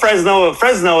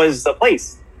 Fresno is the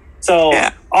place. So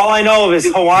all I know of is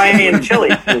Hawaiian chili.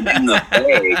 In the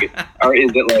bag, or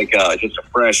is it like just a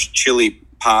fresh chili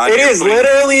pod? It is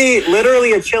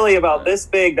literally a chili about this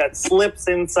big that slips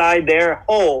inside their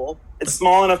hole. It's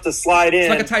small enough to slide in. It's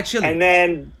like a Thai chili. And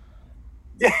then,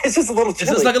 it's just a little chili.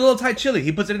 It's just like a little Thai chili.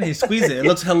 He puts it in, he squeezes it. It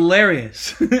looks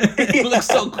hilarious. It looks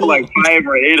so cool. Like 5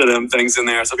 or 8 of them things in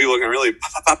there, so people can really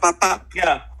pop.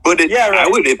 Yeah. But right. I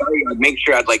would make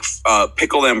sure I'd like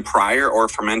pickle them prior or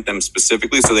ferment them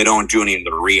specifically so they don't do any of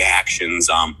the reactions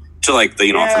to like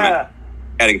the ferment,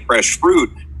 adding fresh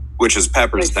fruit, which is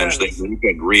peppers essentially. You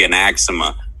could reenact some.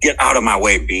 Get out of my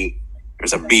way, bee.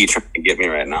 There's a bee trying to get me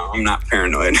right now. I'm not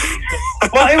paranoid.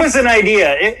 Well, it was an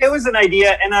idea. It was an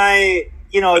idea, and I,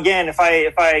 again, if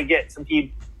I get some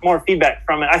more feedback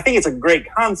from it, I think it's a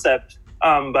great concept.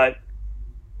 But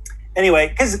anyway,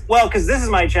 because this is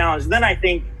my challenge. Then I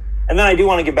do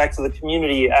want to get back to the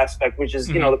community aspect, which is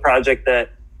the project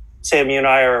that Sam, you and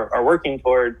I are working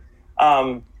toward.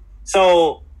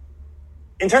 So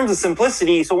in terms of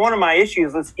simplicity, so one of my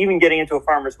issues with even getting into a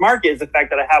farmer's market is the fact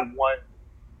that I have one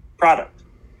product.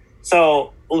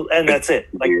 So, and that's it,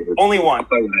 like only one.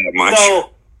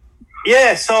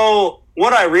 So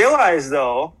what I realized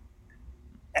though,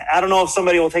 I don't know if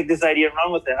somebody will take this idea and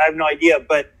run with it. I have no idea,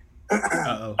 but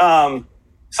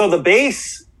so the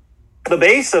base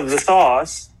of the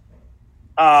sauce,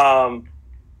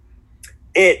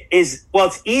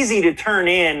 it's easy to turn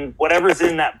in whatever's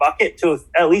in that bucket to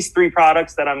at least 3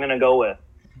 products that I'm going to go with.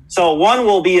 So one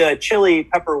will be a chili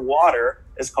pepper water,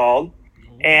 it's called.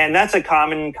 And that's a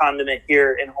common condiment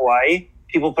here in Hawaii.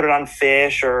 People put it on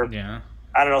fish or,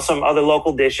 I don't know, some other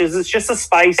local dishes. It's just a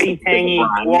spicy, tangy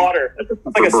water. It's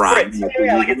like a spritz.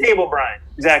 Yeah, like a table brine.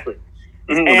 Exactly.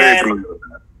 And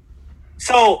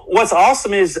so what's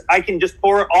awesome is I can just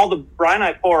pour all the brine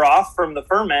I pour off from the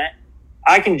ferment.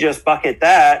 I can just bucket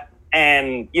that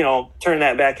and, turn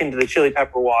that back into the chili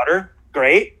pepper water.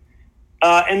 Great.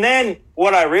 And then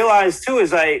what I realized too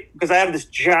is because I have this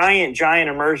giant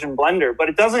immersion blender, but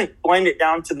it doesn't blend it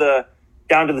down to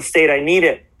the state I need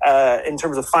it in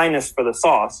terms of fineness for the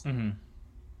sauce. Mm-hmm.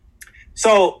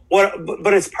 So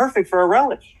but it's perfect for a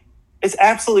relish. It's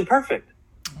absolutely perfect.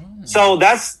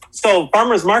 Oh. So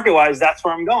farmers market wise, that's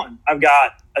where I'm going. I've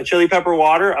got a chili pepper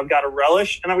water, I've got a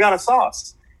relish, and I've got a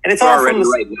sauce. And it's all from the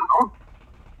right now.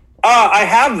 I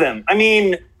have them. I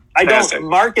mean, I don't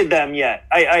market them yet.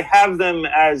 I have them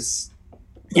as,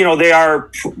 they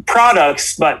are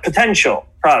products, but potential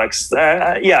products.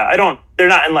 They're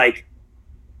not in like,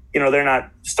 they're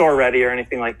not store ready or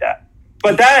anything like that.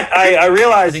 But that I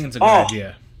realized, I think it's a good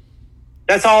idea.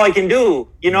 That's all I can do,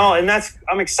 and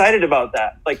I'm excited about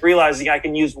that. Like realizing I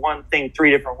can use one thing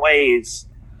 3 different ways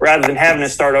rather than having to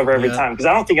start over every time. Because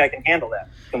I don't think I can handle that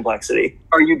complexity.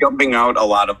 Are you dumping out a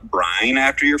lot of brine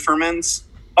after your ferments?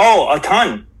 Oh, a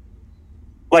ton.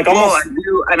 Like almost. Well, I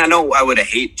do, and I know I would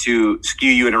hate to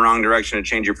skew you in the wrong direction to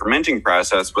change your fermenting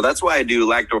process, but that's why I do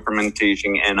lacto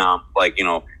fermentation in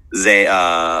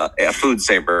food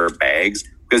saver bags,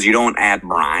 because you don't add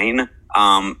brine.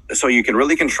 So you can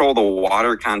really control the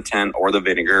water content or the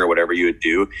vinegar or whatever you would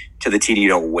do to the TD. You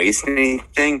don't waste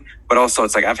anything, but also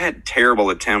it's like I've had terrible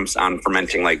attempts on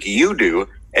fermenting like you do.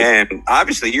 And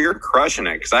obviously you're crushing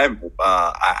it because I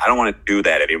don't want to do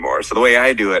that anymore. So the way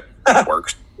I do it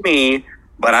works for me,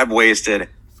 but I've wasted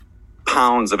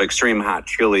pounds of extreme hot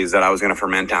chilies that I was going to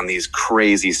ferment on these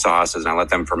crazy sauces. And I let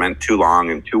them ferment too long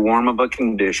in too warm of a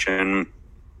condition.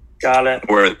 Got it.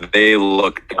 Where they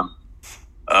looked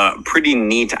pretty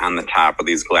neat on the top of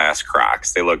these glass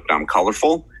crocks. They looked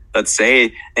colorful, let's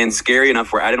say, and scary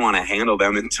enough where I didn't want to handle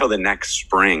them until the next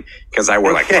spring because I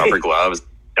wore like rubber gloves.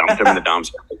 Dumped them in the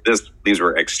dumps. These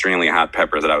were extremely hot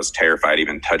peppers that I was terrified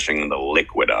even touching the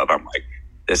liquid of. I'm like,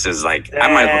 this is like,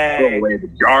 I might as well throw away the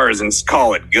jars and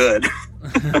call it good.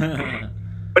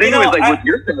 But anyways, with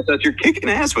your process, you're kicking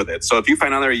ass with it. So if you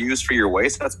find other use for your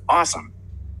waste, that's awesome.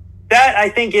 That I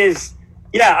think is,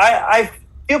 I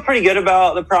feel pretty good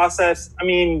about the process. I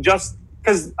mean, just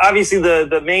because obviously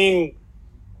the main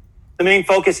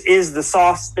focus is the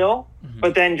sauce still.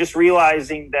 But then just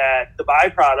realizing that the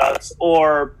byproducts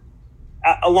or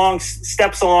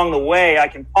steps along the way, I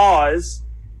can pause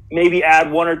maybe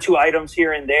add one or two items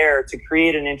here and there to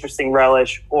create an interesting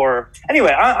relish. Or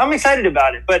anyway, I'm excited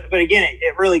about it. But again,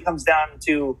 it really comes down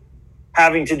to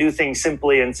having to do things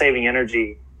simply and saving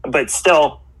energy. But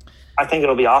still, I think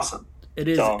it'll be awesome. It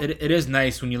is. So, it is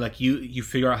nice when you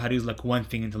figure out how to use like one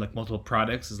thing into like multiple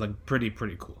products. It's like pretty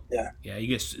cool. Yeah. Yeah, you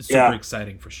get super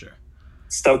exciting for sure.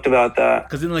 Stoked about that.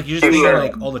 Because then like you're just thinking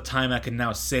like all the time I can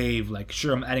now save. Like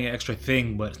sure, I'm adding an extra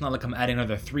thing, but it's not like I'm adding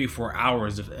another 3-4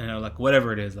 hours of like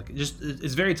whatever it is. Like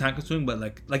it's very time consuming. But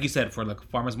like you said, for like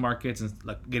farmers markets and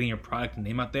like getting your product and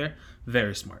name out there,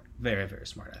 very smart, very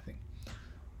smart. I think.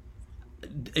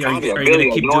 Are you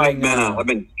gonna keep doing? I've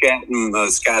been chatting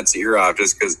Scott's ear off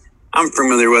just because I'm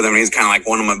familiar with him. He's kind of like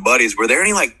one of my buddies. Were there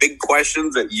any like big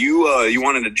questions that you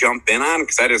wanted to jump in on?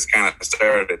 Because I just kind of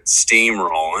started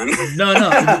steamrolling. No,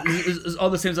 it's all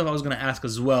the same stuff I was gonna ask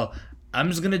as well. I'm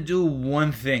just gonna do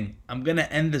one thing. I'm gonna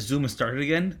end the Zoom and start it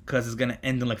again because it's gonna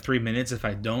end in like 3 minutes. If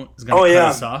I don't, it's gonna cut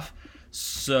us off.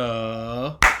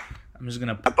 So I'm just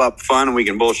gonna wrap up fun and we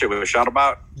can bullshit with a shot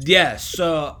about. Yeah.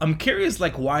 So I'm curious,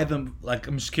 like why them? Like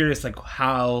I'm just curious, like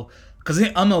how. Because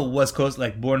I'm a West Coast,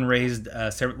 like born and raised,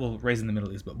 raised in the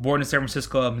Middle East, but born in San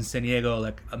Francisco, I'm in San Diego.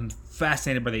 Like I'm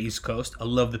fascinated by the East Coast. I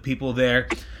love the people there.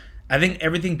 I think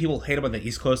everything people hate about the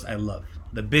East Coast, I love.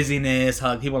 The busyness,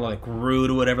 how people are like rude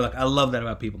or whatever. Like I love that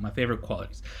about people. My favorite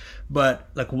qualities. But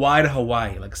like, why to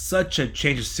Hawaii? Like such a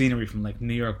change of scenery from like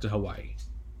New York to Hawaii.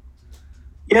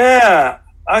 Yeah.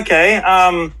 Okay.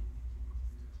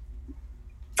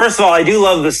 First of all, I do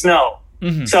love the snow.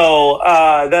 Mm-hmm. So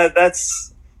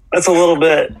that's a little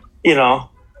bit,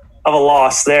 of a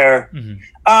loss there.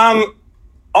 Mm-hmm.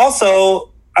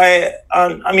 Also,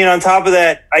 on top of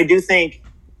that, I do think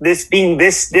this being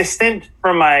this distant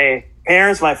from my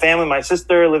parents, my family, my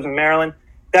sister lives in Maryland,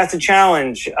 that's a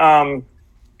challenge.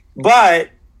 But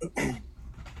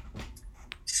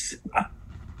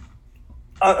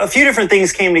a few different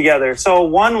things came together. So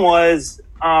one was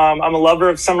I'm a lover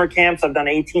of summer camps. I've done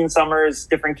 18 summers,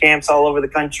 different camps all over the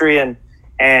country, and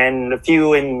a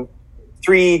few in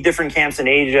 3 different camps in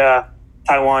Asia,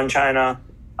 Taiwan, China.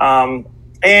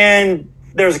 And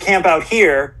there's a camp out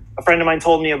here a friend of mine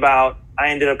told me about. I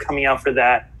ended up coming out for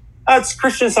that. It's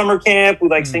Christian summer camp.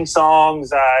 We sing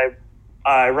songs.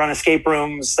 I run escape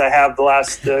rooms. I have the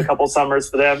last couple summers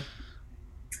for them.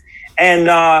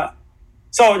 And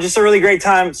so just a really great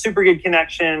time, super good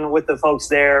connection with the folks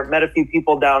there. Met a few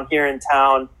people down here in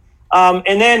town.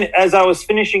 And then as I was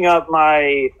finishing up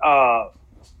my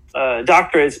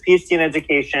doctorate, PhD in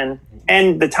education,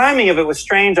 and the timing of it was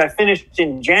strange. I finished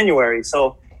in January.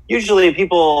 So usually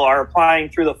people are applying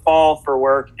through the fall for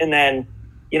work, and then,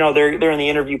 they're in the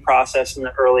interview process in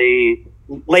the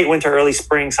late winter, early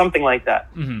spring, something like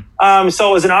that. Mm-hmm. So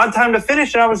it was an odd time to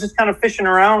finish, and I was just kind of fishing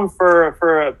around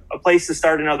for a place to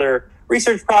start another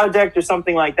research project or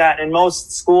something like that. And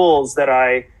most schools that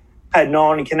I had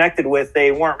known and connected with,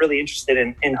 they weren't really interested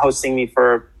in hosting me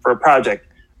for a project.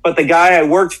 But the guy I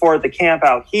worked for at the camp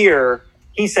out here,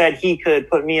 he said he could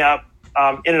put me up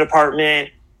in an apartment.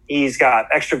 He's got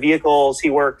extra vehicles. He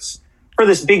works for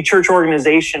this big church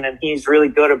organization, and he's really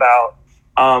good about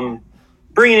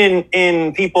bringing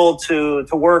in people to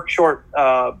work short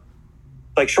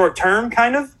term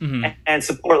kind of, mm-hmm. and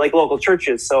support like local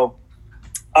churches. So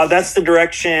that's the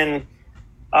direction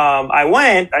I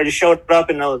went. I just showed up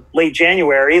in late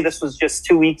January. This was just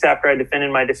 2 weeks after I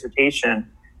defended my dissertation.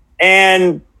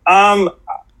 And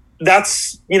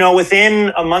that's,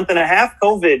 within a month and a half,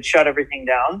 COVID shut everything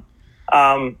down.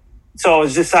 So I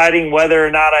was deciding whether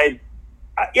or not I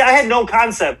had no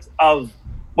concept of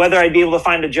whether I'd be able to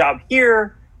find a job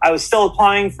here. I was still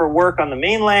applying for work on the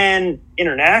mainland,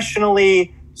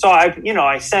 internationally. So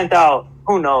I sent out,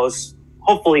 who knows,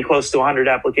 hopefully close to 100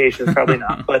 applications, probably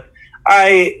not. But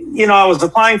I was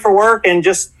applying for work, and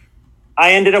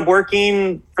I ended up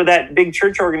working for that big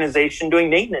church organization doing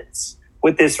maintenance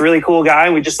with this really cool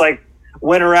guy. We just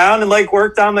went around and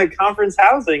worked on the conference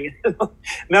housing. And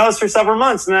that was for several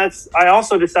months. And I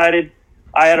also decided,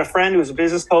 I had a friend who was a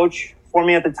business coach for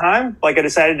me at the time. I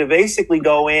decided to basically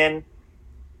go in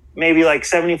maybe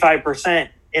 75%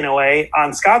 in a way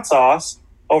on Scott sauce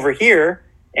over here.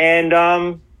 And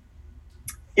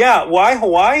why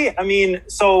Hawaii? I mean,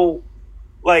 so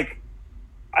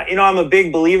I'm a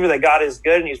big believer that God is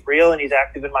good and he's real and he's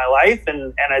active in my life.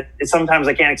 And sometimes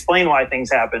I can't explain why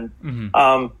things happen.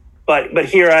 Mm-hmm. But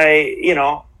here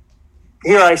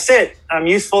I sit. I'm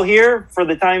useful here for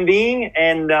the time being,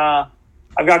 and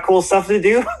I've got cool stuff to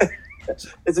do.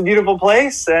 It's a beautiful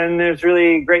place, and there's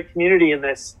really great community in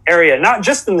this area. Not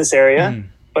just in this area,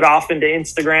 but often to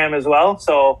Instagram as well.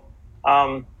 So,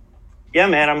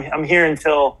 man, I'm here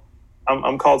until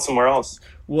I'm called somewhere else.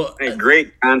 Well, Hey,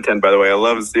 great content, by the way. I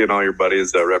love seeing all your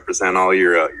buddies represent all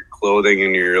your clothing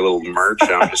and your little merch.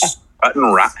 I'm just cutting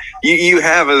rock. You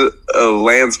have a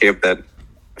landscape that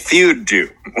few do,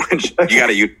 which you got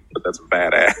to use, but that's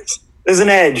badass. There's an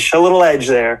edge, a little edge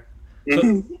there.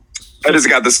 so, I just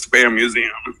got the spam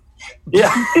museum.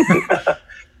 Yeah,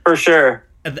 for sure.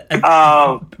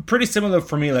 Pretty similar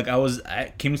for me. Like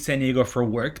I came to San Diego for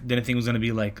work. Didn't think it was gonna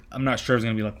be like, I'm not sure it's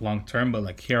gonna be like long term, but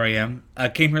like here I am. I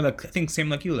came here like I think same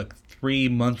like you, like 3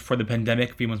 months before the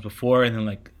pandemic, 3 months before, and then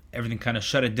like everything kind of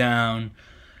shut it down.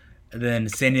 And then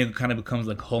San Diego kind of becomes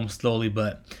like home slowly.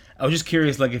 But I was just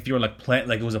curious, like if you were like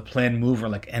like it was a planned move or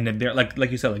like ended there, like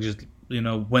you said, like just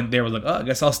went there, was like, oh, I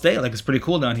guess I'll stay. Like it's pretty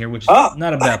cool down here, which is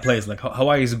not a bad place. Like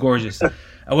Hawaii is gorgeous.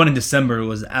 I went in December. It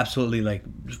was absolutely like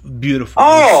beautiful.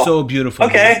 Oh, so beautiful.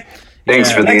 Okay. Thanks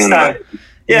for the next invite. time.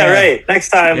 Yeah, right. Next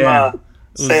time, Yeah.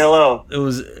 say hello. It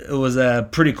was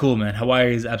pretty cool, man.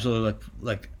 Hawaii is absolutely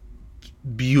like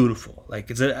beautiful.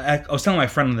 Like I was telling my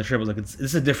friend on the trip, I was like,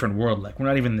 it's a different world. Like we're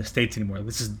not even in the States anymore.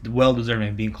 This is well deserving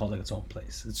of being called like its own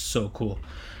place. It's so cool.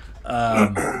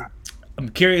 I'm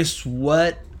curious, we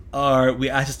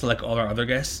asked this to like all our other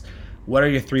guests. What are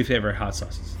your 3 favorite hot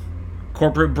sauces?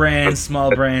 Corporate brands,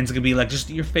 small brands. It could be like just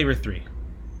your favorite 3.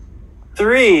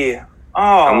 3. Oh,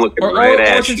 I'm looking Or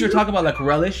at since you. you're talking about like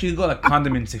relish, you can go like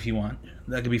condiments if you want.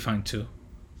 That could be fine too.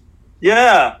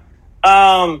 yeah.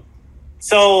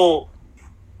 So,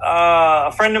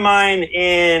 a friend of mine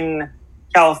in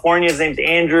California, his name's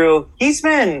Andrew. He's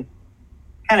been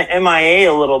kind of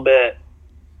MIA a little bit.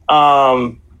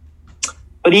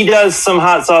 But he does some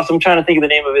hot sauce. I'm trying to think of the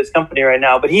name of his company right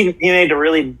now. But he made a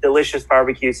really delicious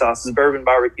barbecue sauce, his bourbon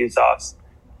barbecue sauce,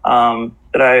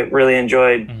 that I really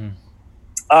enjoyed.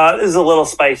 Mm-hmm. There's a little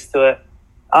spice to it.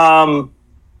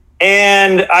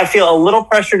 And I feel a little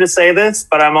pressure to say this,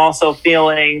 but I'm also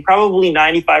feeling probably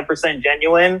 95%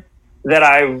 genuine that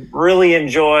I really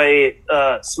enjoy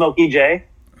Smokey J.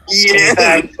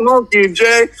 Yeah, Smokey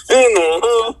J.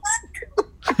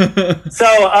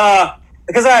 So,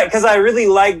 because I really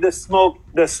like the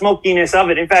smokiness of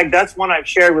it. In fact, that's one I've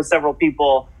shared with several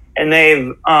people, and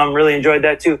they've really enjoyed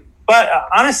that too. But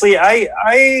honestly,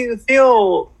 I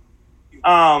feel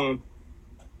I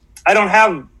don't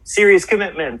have serious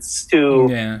commitments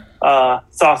to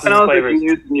sauces and flavors. If you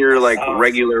use in your like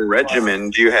regular regimen,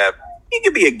 do you have? It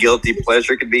could be a guilty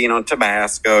pleasure. It could be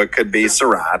Tabasco. It could be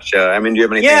sriracha. I mean, do you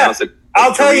have anything else?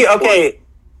 I'll tell you. Okay,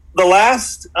 the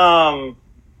last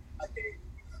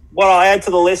what I'll add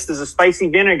to the list is a spicy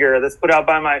vinegar that's put out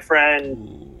by my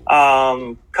friend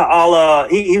Kaala.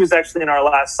 He was actually in our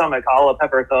last summit, Kaala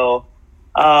Pepper Co.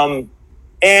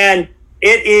 And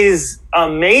it is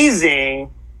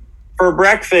amazing for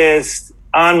breakfast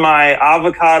on my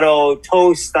avocado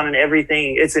toast on an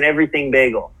everything. It's an everything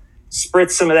bagel.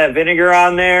 Spritz some of that vinegar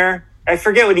on there. I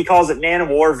forget what he calls it, Man of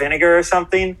War vinegar or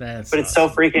something. But it's so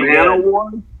freaking Man good. of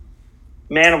War?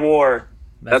 Man of War.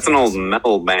 That's an old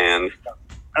metal band.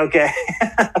 Okay.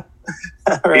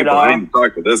 Right People, I on. didn't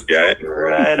talk to this guy.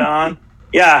 Right on.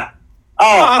 Yeah.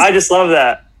 Oh, I just love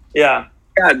that. Yeah.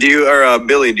 Yeah,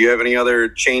 Billy, do you have any other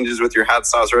changes with your hot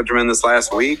sauce regimen this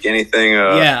last week? Anything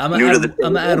I'm new to the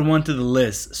gonna add one to the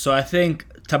list. So I think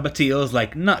Tapatio is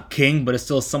like not king, but it's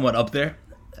still somewhat up there.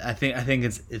 I think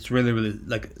it's really, really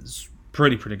like it's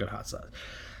pretty good hot sauce.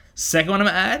 Second one I'm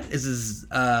gonna add is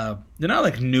they're not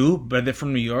like new, but they're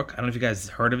from New York. I don't know if you guys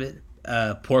heard of it.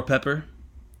 Pour Pepper.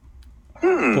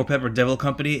 Pour Pepper Devil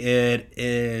Company. They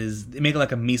make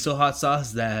like a miso hot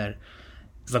sauce that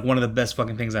is like one of the best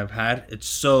fucking things I've had. It's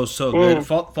so good.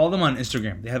 Follow them on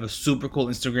Instagram. They have a super cool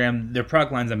Instagram. Their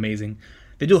product line's amazing.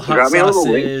 They do hot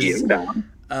sauces.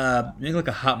 Make like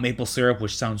a hot maple syrup,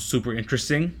 which sounds super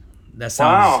interesting. That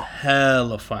sounds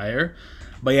hella fire.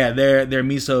 But yeah, their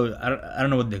miso, I don't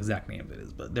know what the exact name of it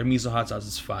is, but their miso hot sauce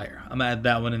is fire. I'm gonna add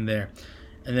that one in there.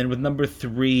 And then with number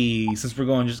 3, since we're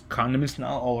going just condiments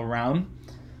now all around,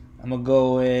 I'm gonna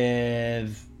go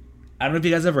with, I don't know if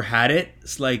you guys ever had it.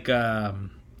 It's like the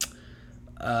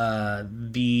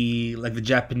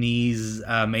Japanese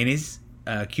mayonnaise,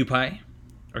 Kewpie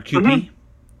or Kewpie. Mm-hmm.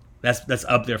 That's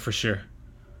up there for sure.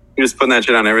 You're just putting that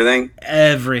shit on everything?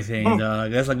 Everything,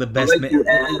 dog. That's like the best. I'd like to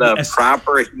add the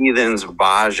Proper Heathens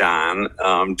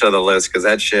Bajan to the list because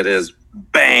that shit is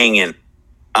banging.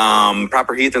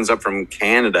 Proper Heathen's up from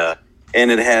Canada, and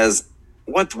it has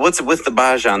what's with the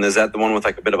Bajan? Is that the one with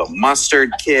like a bit of a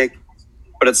mustard kick?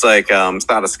 But it's like it's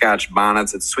out of Scotch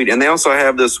bonnets. It's sweet, and they also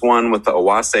have this one with the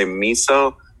Awase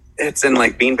miso. It's in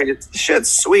like bean paste. Shit's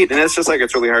sweet, and it's just like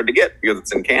it's really hard to get because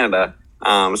it's in Canada.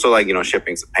 So like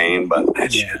shipping's a pain, but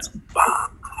that shit's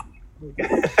bomb.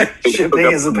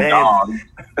 Shipping is a pain.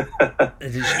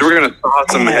 We're gonna sauce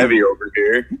some heavy over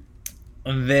here.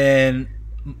 And then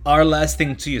our last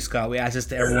thing to you, Scott, we asked this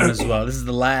to everyone as well. This is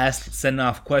the last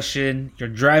send-off question. You're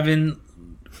driving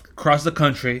across the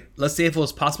country. Let's say if it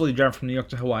was possible, you're driving from New York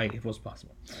to Hawaii, if it was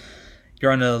possible.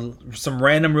 You're on some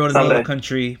random road in the middle of the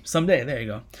country. Someday, there you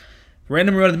go.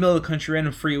 Random road in the middle of the country,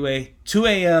 random freeway. 2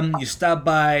 a.m., you stop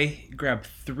by, grab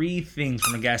 3 things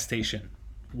from a gas station.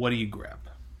 What do you grab?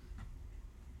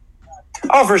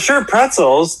 Oh, for sure,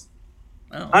 pretzels.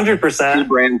 100%.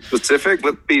 Brand specific?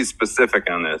 Let's be specific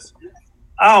on this.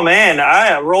 Oh man,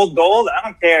 I rolled gold. I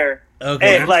don't care.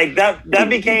 Okay. Hey, like that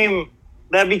became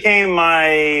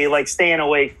my like staying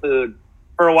awake food.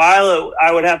 For a while,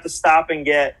 I would have to stop and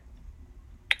get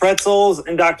pretzels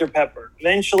and Dr. Pepper.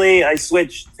 Eventually, I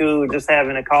switched to just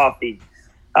having a coffee.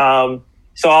 So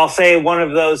I'll say one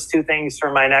of those 2 things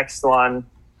for my next one.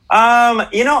 I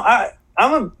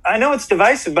know it's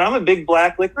divisive, but I'm a big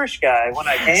black licorice guy when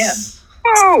I can.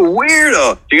 Oh,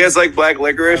 weirdo! Do you guys like black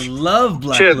licorice? I love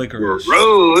black licorice.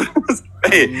 Rose.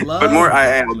 Hey, but more.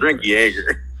 I'll drink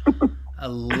Jaeger. I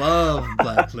love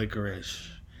black licorice.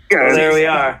 Well, there we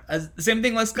are. Same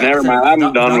thing. Let's go. Never mind.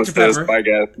 I'm done with this. I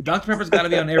guess Dr. Pepper's got to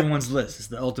be on everyone's list. It's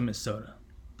the ultimate soda.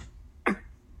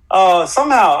 Oh,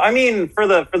 somehow. I mean, for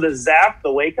the zap,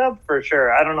 the wake up, for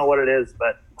sure. I don't know what it is,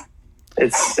 but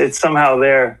it's somehow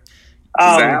there.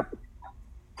 Zap.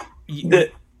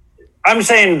 I'm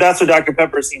saying that's what Dr.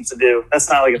 Pepper seems to do. That's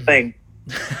not like a thing.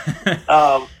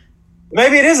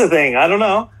 Maybe it is a thing. I don't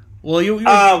know. Well, you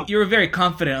were very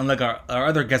confident, unlike our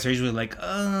other guests are usually like,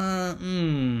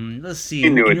 let's see.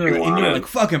 You knew what you were like,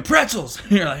 fucking pretzels.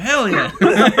 You're like, hell yeah.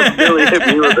 Really hit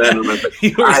me with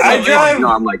that.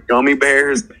 I'm like gummy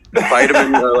bears,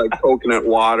 vitamin, like coconut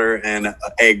water, and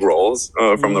egg rolls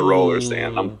from the roller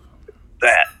stand.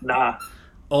 Nah.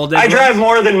 All day I drive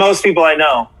more than most people I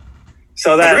know.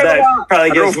 So that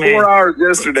probably gives me 4 hours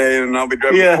yesterday, and I'll be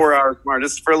driving 4 hours tomorrow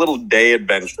just for a little day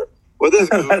adventure. What is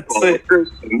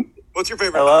What's your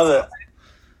favorite? I love it.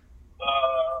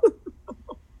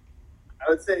 I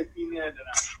would say Pina de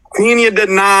Nata. Pina de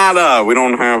Nata. We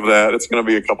don't have that. It's going to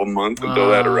be a couple months until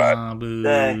that arrives.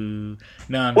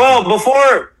 No, well,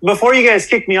 before you guys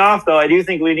kick me off, though, I do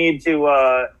think we need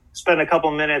to spend a couple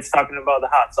minutes talking about the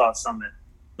Hot Sauce Summit.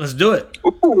 Let's do it.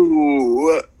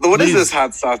 Ooh, what is this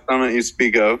Hot Sauce Summit you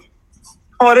speak of?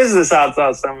 What is this Hot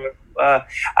Sauce Summit?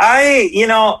 I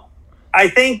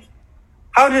think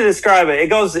how to describe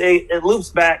it. It loops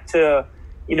back to,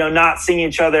 not seeing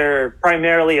each other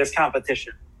primarily as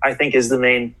competition. I think is the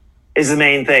main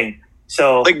thing.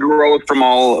 So like growth from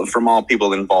all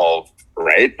people involved,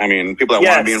 right? I mean, people that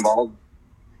want to be involved.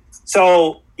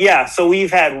 So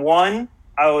we've had one.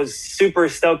 I was super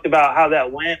stoked about how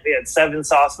that went. We had 7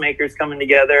 sauce makers coming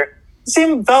together.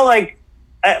 Felt like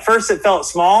at first it felt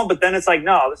small, but then it's like,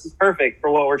 no, this is perfect for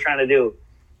what we're trying to do.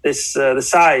 The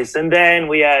size. And then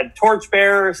we had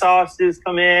torchbearer sauces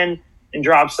come in and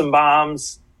drop some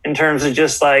bombs in terms of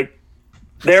just like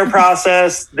their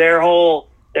process, their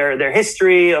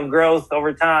history of growth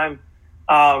over time.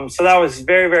 So that was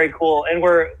very, very cool. And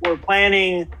we're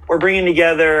bringing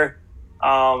together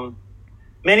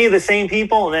many of the same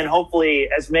people, and then hopefully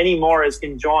as many more as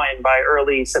can join by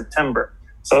early September.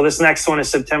 So this next one is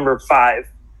September 5.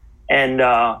 And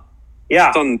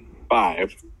It's on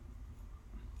 5.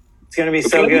 It's going to be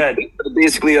so good.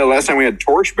 Basically, last time we had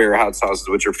Torchbearer hot sauces,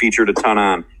 which are featured a ton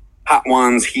on Hot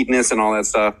Ones, Heatness, and all that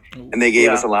stuff. And they gave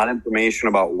us a lot of information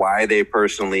about why they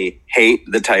personally hate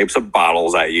the types of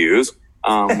bottles I use.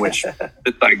 Which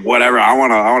it's like whatever. I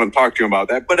want to talk to you about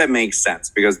that, but it makes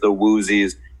sense because the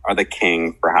Woozies are the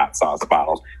king for hot sauce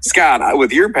bottles. Scott,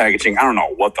 with your packaging, I don't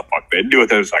know what the fuck they do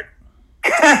with it. It's like,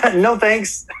 no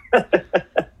thanks.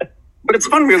 But it's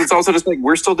fun because it's also just like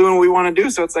we're still doing what we want to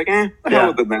do. So it's like, hell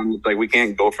with it then. It's like we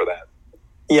can't go for that.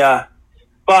 Yeah.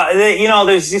 But,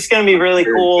 there's just going to be really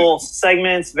cool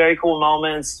segments, very cool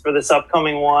moments for this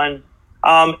upcoming one.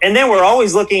 And then we're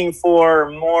always looking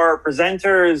for more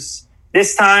presenters.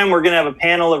 This time we're going to have a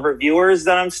panel of reviewers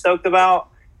that I'm stoked about.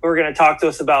 Who are going to talk to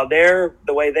us about the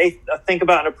way they think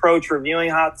about and approach reviewing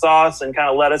hot sauce and kind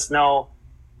of let us know,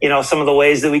 some of the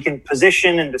ways that we can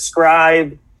position and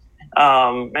describe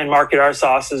and market our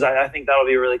sauces. I think that'll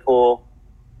be a really cool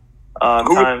time.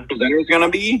 Who the presenter is going to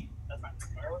be?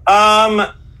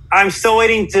 I'm still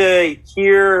waiting to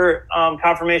hear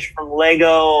confirmation from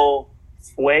Lego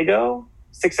Fuego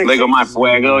 666. Lego My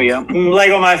Fuego, yeah.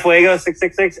 Lego My Fuego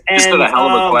 666. And just did a hell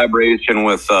of a collaboration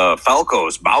with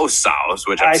Falco's Baus Sauce,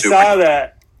 which I saw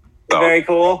that. So. Very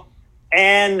cool.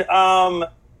 And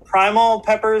Primal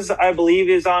Peppers, I believe,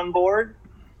 is on board.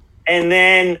 And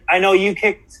then I know you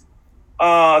kicked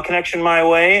a connection my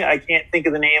way. I can't think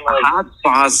of the name of Hot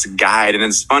Sauce Guide. And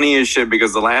it's funny as shit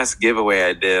because the last giveaway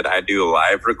I did, I do a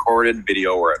live recorded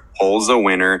video where it pulls a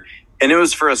winner. And it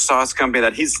was for a sauce company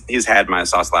that he's had my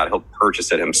sauce a lot. He'll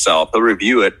purchase it himself. He'll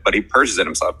review it, but he purchases it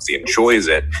himself because he enjoys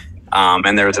it.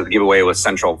 And there was a giveaway with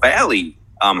Central Valley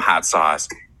hot sauce.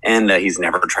 And he's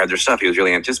never tried their stuff. He was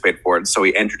really anticipated for it. So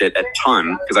he entered it a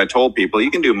ton because I told people you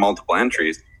can do multiple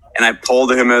entries. And I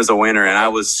pulled him as a winner. And I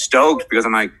was stoked because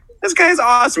I'm like, this guy's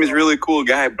awesome. He's a really cool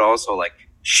guy. But also like,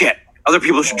 shit, other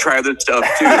people should try this stuff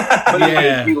too. But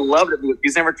Yeah. he loved it because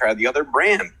he's never tried the other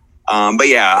brand. But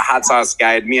yeah, Hot Sauce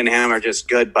Guide, me and him are just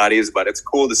good buddies, but it's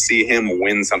cool to see him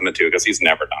win something too because he's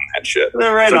never done that shit.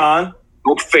 They're right So, on.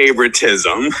 no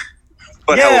favoritism,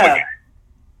 but hell of a Yeah. guy.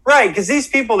 Right, because these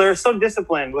people, they're so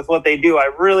disciplined with what they do.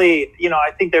 I really,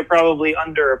 I think they're probably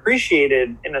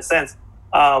underappreciated in a sense,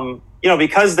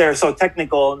 because they're so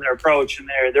technical in their approach and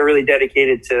they're really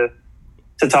dedicated to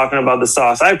talking about the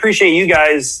sauce. I appreciate you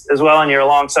guys as well and your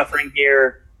long suffering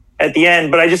here at the end,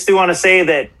 but I just do want to say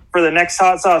that for the next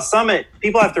Hot Sauce Summit,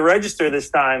 people have to register this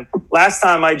time. Last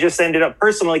time, I just ended up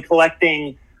personally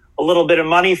collecting a little bit of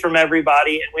money from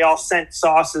everybody, and we all sent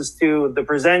sauces to the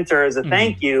presenter as a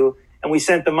thank you, and we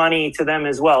sent the money to them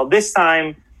as well. This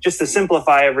time, just to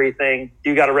simplify everything,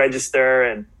 you got to register,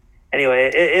 and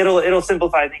anyway, it'll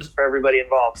simplify things for everybody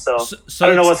involved. So I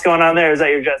don't know what's going on there. Is that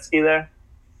your jet ski there?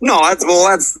 No, that's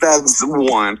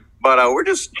one. But we're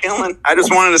just chilling. I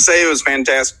just wanted to say it was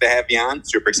fantastic to have you on.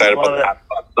 Super excited about the Hot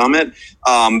Sauce Summit.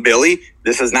 Billy,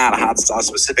 this is not Hot Sauce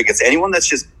specific. It's anyone that's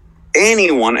just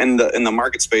anyone in the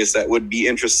market space that would be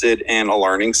interested in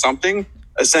learning something,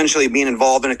 essentially being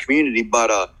involved in a community.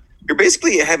 But you're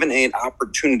basically having an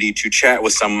opportunity to chat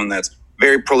with someone that's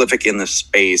very prolific in the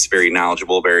space, very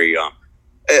knowledgeable, very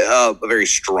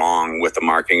strong with the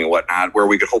marketing and whatnot, where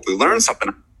we could hopefully learn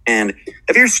something. And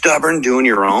if you're stubborn doing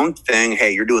your own thing,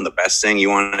 hey, you're doing the best thing you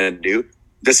want to do,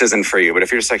 this isn't for you. But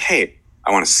if you're just like, hey,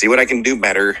 I want to see what I can do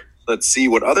better, let's see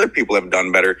what other people have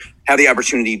done better, have the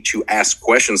opportunity to ask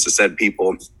questions to said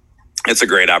people, it's a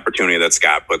great opportunity that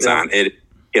Scott puts on. It's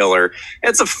killer.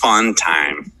 It's a fun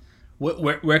time.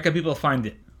 Where can people find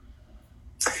it?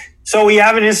 So we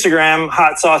have an Instagram,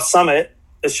 Hot Sauce Summit.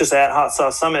 It's just at Hot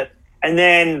Sauce Summit. And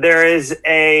then there is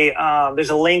there's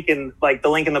a link the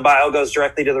link in the bio goes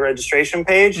directly to the registration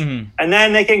page. Mm-hmm. And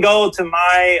then they can go to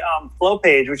my flow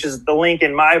page, which is the link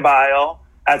in my bio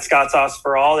at Scott Sauce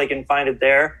for All. They can find it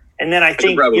there. And then I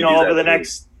think, over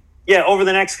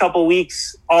the next couple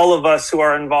weeks, all of us who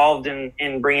are involved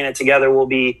in bringing it together will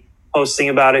be posting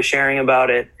about it, sharing about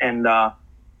it. And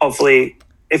hopefully,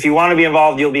 if you want to be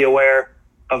involved, you'll be aware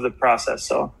of the process.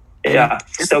 So yeah,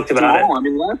 stoked about it. I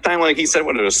mean, last time, like he said,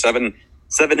 what it was, seven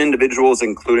individuals,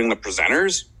 including the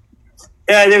presenters.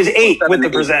 Yeah, there's 8 with the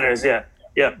presenters. Yeah.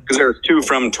 Because there was 2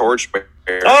 from Torchbearer.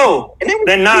 Oh, and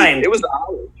then 9. It was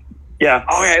ours. Yeah.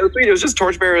 Oh yeah, it was sweet. It was just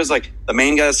Torchbearer was like the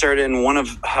main guy that started, and one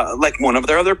of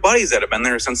their other buddies that have been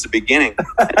there since the beginning.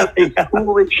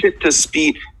 Holy shit, to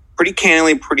speak pretty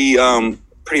candidly, pretty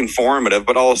informative,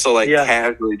 but also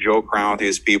casually joke around with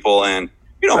these people and.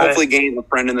 Hopefully gain a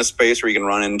friend in the space where you can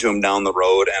run into him down the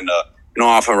road and,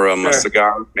 offer him a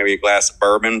cigar, maybe a glass of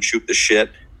bourbon, shoot the shit.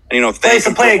 And,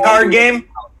 play a card game.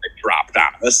 They dropped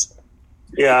on us.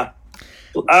 Yeah.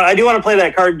 I do want to play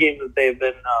that card game that they've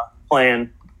been playing.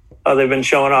 They've been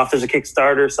showing off. There's a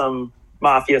Kickstarter, some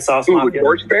Mafia Sauce Mafia.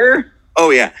 Torchbearer?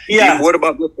 Oh, yeah. Yeah. What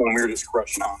about this one? We were just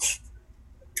crushing off.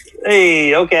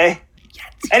 Hey, okay.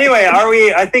 Anyway,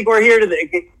 I think we're here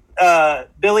to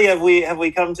Billy, have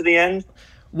we come to the end?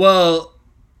 Well,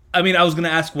 I mean, I was gonna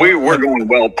ask. We're going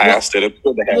well past it. It's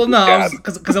good to have. Well, no,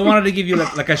 because I wanted to give you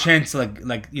like a chance to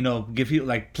give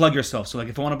you plug yourself. So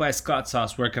if I want to buy Scott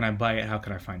Sauce, where can I buy it? How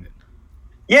can I find it?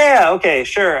 Yeah. Okay.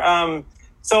 Sure.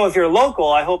 So if you're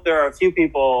local, I hope there are a few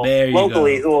people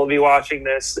locally who will be watching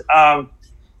this.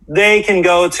 They can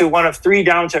go to one of 3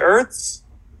 Down to Earths.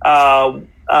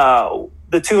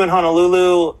 The 2 in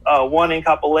Honolulu, 1 in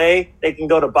Kapolei. They can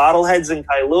go to Bottleheads in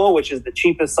Kailua, which is the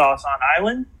cheapest sauce on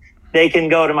island. They can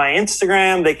go to my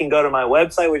Instagram. They can go to my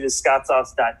website, which is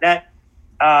scottsauce.net.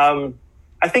 I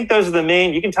think those are the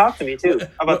main. You can talk to me too.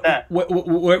 How about that?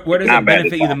 Where does it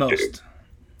benefit you the most?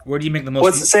 Where do you make the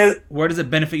most? Where does it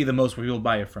benefit you the most? Where you'll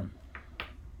buy it from?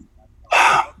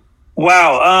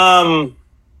 Wow.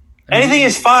 Anything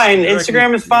is fine.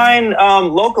 Instagram is fine.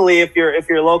 Locally, if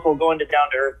you're local, going to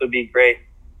Down to Earth would be great.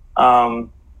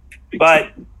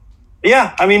 But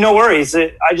yeah, I mean, no worries.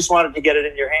 I just wanted to get it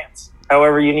in your hands.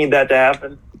 However you need that to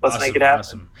happen, let's make it happen.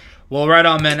 Awesome. Well, right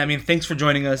on, man. I mean, thanks for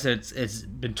joining us. It's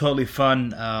been totally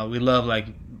fun. We love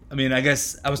I mean, I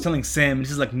guess I was telling Sam,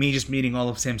 this is like me just meeting all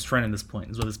of Sam's friend at this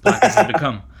point. Is what this podcast has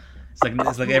become.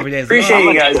 It's like every day. It's Appreciate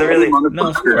like, you guys. I really. No,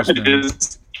 of course, I man.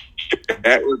 just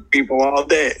chat with people all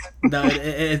day. No,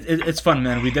 it's fun,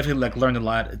 man. We definitely like learned a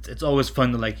lot. It's always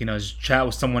fun to like just chat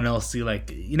with someone else. See, like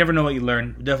you never know what you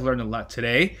learn. We definitely learned a lot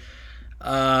today.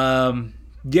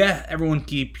 Yeah, everyone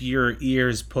keep your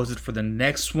ears posted for the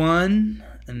next one,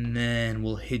 and then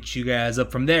we'll hit you guys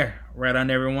up from there. Right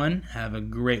on, everyone. Have a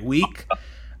great week.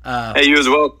 Hey, you as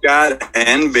well, Scott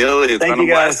and Billy. It's Thank been a you,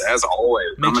 guys. blast as always.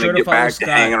 Make I'm sure gonna to get follow back Scott.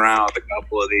 to hanging around with a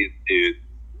couple of these dudes.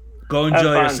 Go Have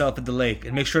enjoy fun. yourself at the lake,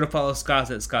 and make sure to follow Scott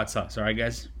at Scott Sauce. All right,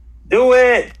 guys. Do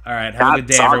it. All right, have a good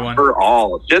day, Scott everyone. for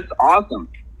all. Shit's awesome.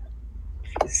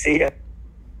 See ya.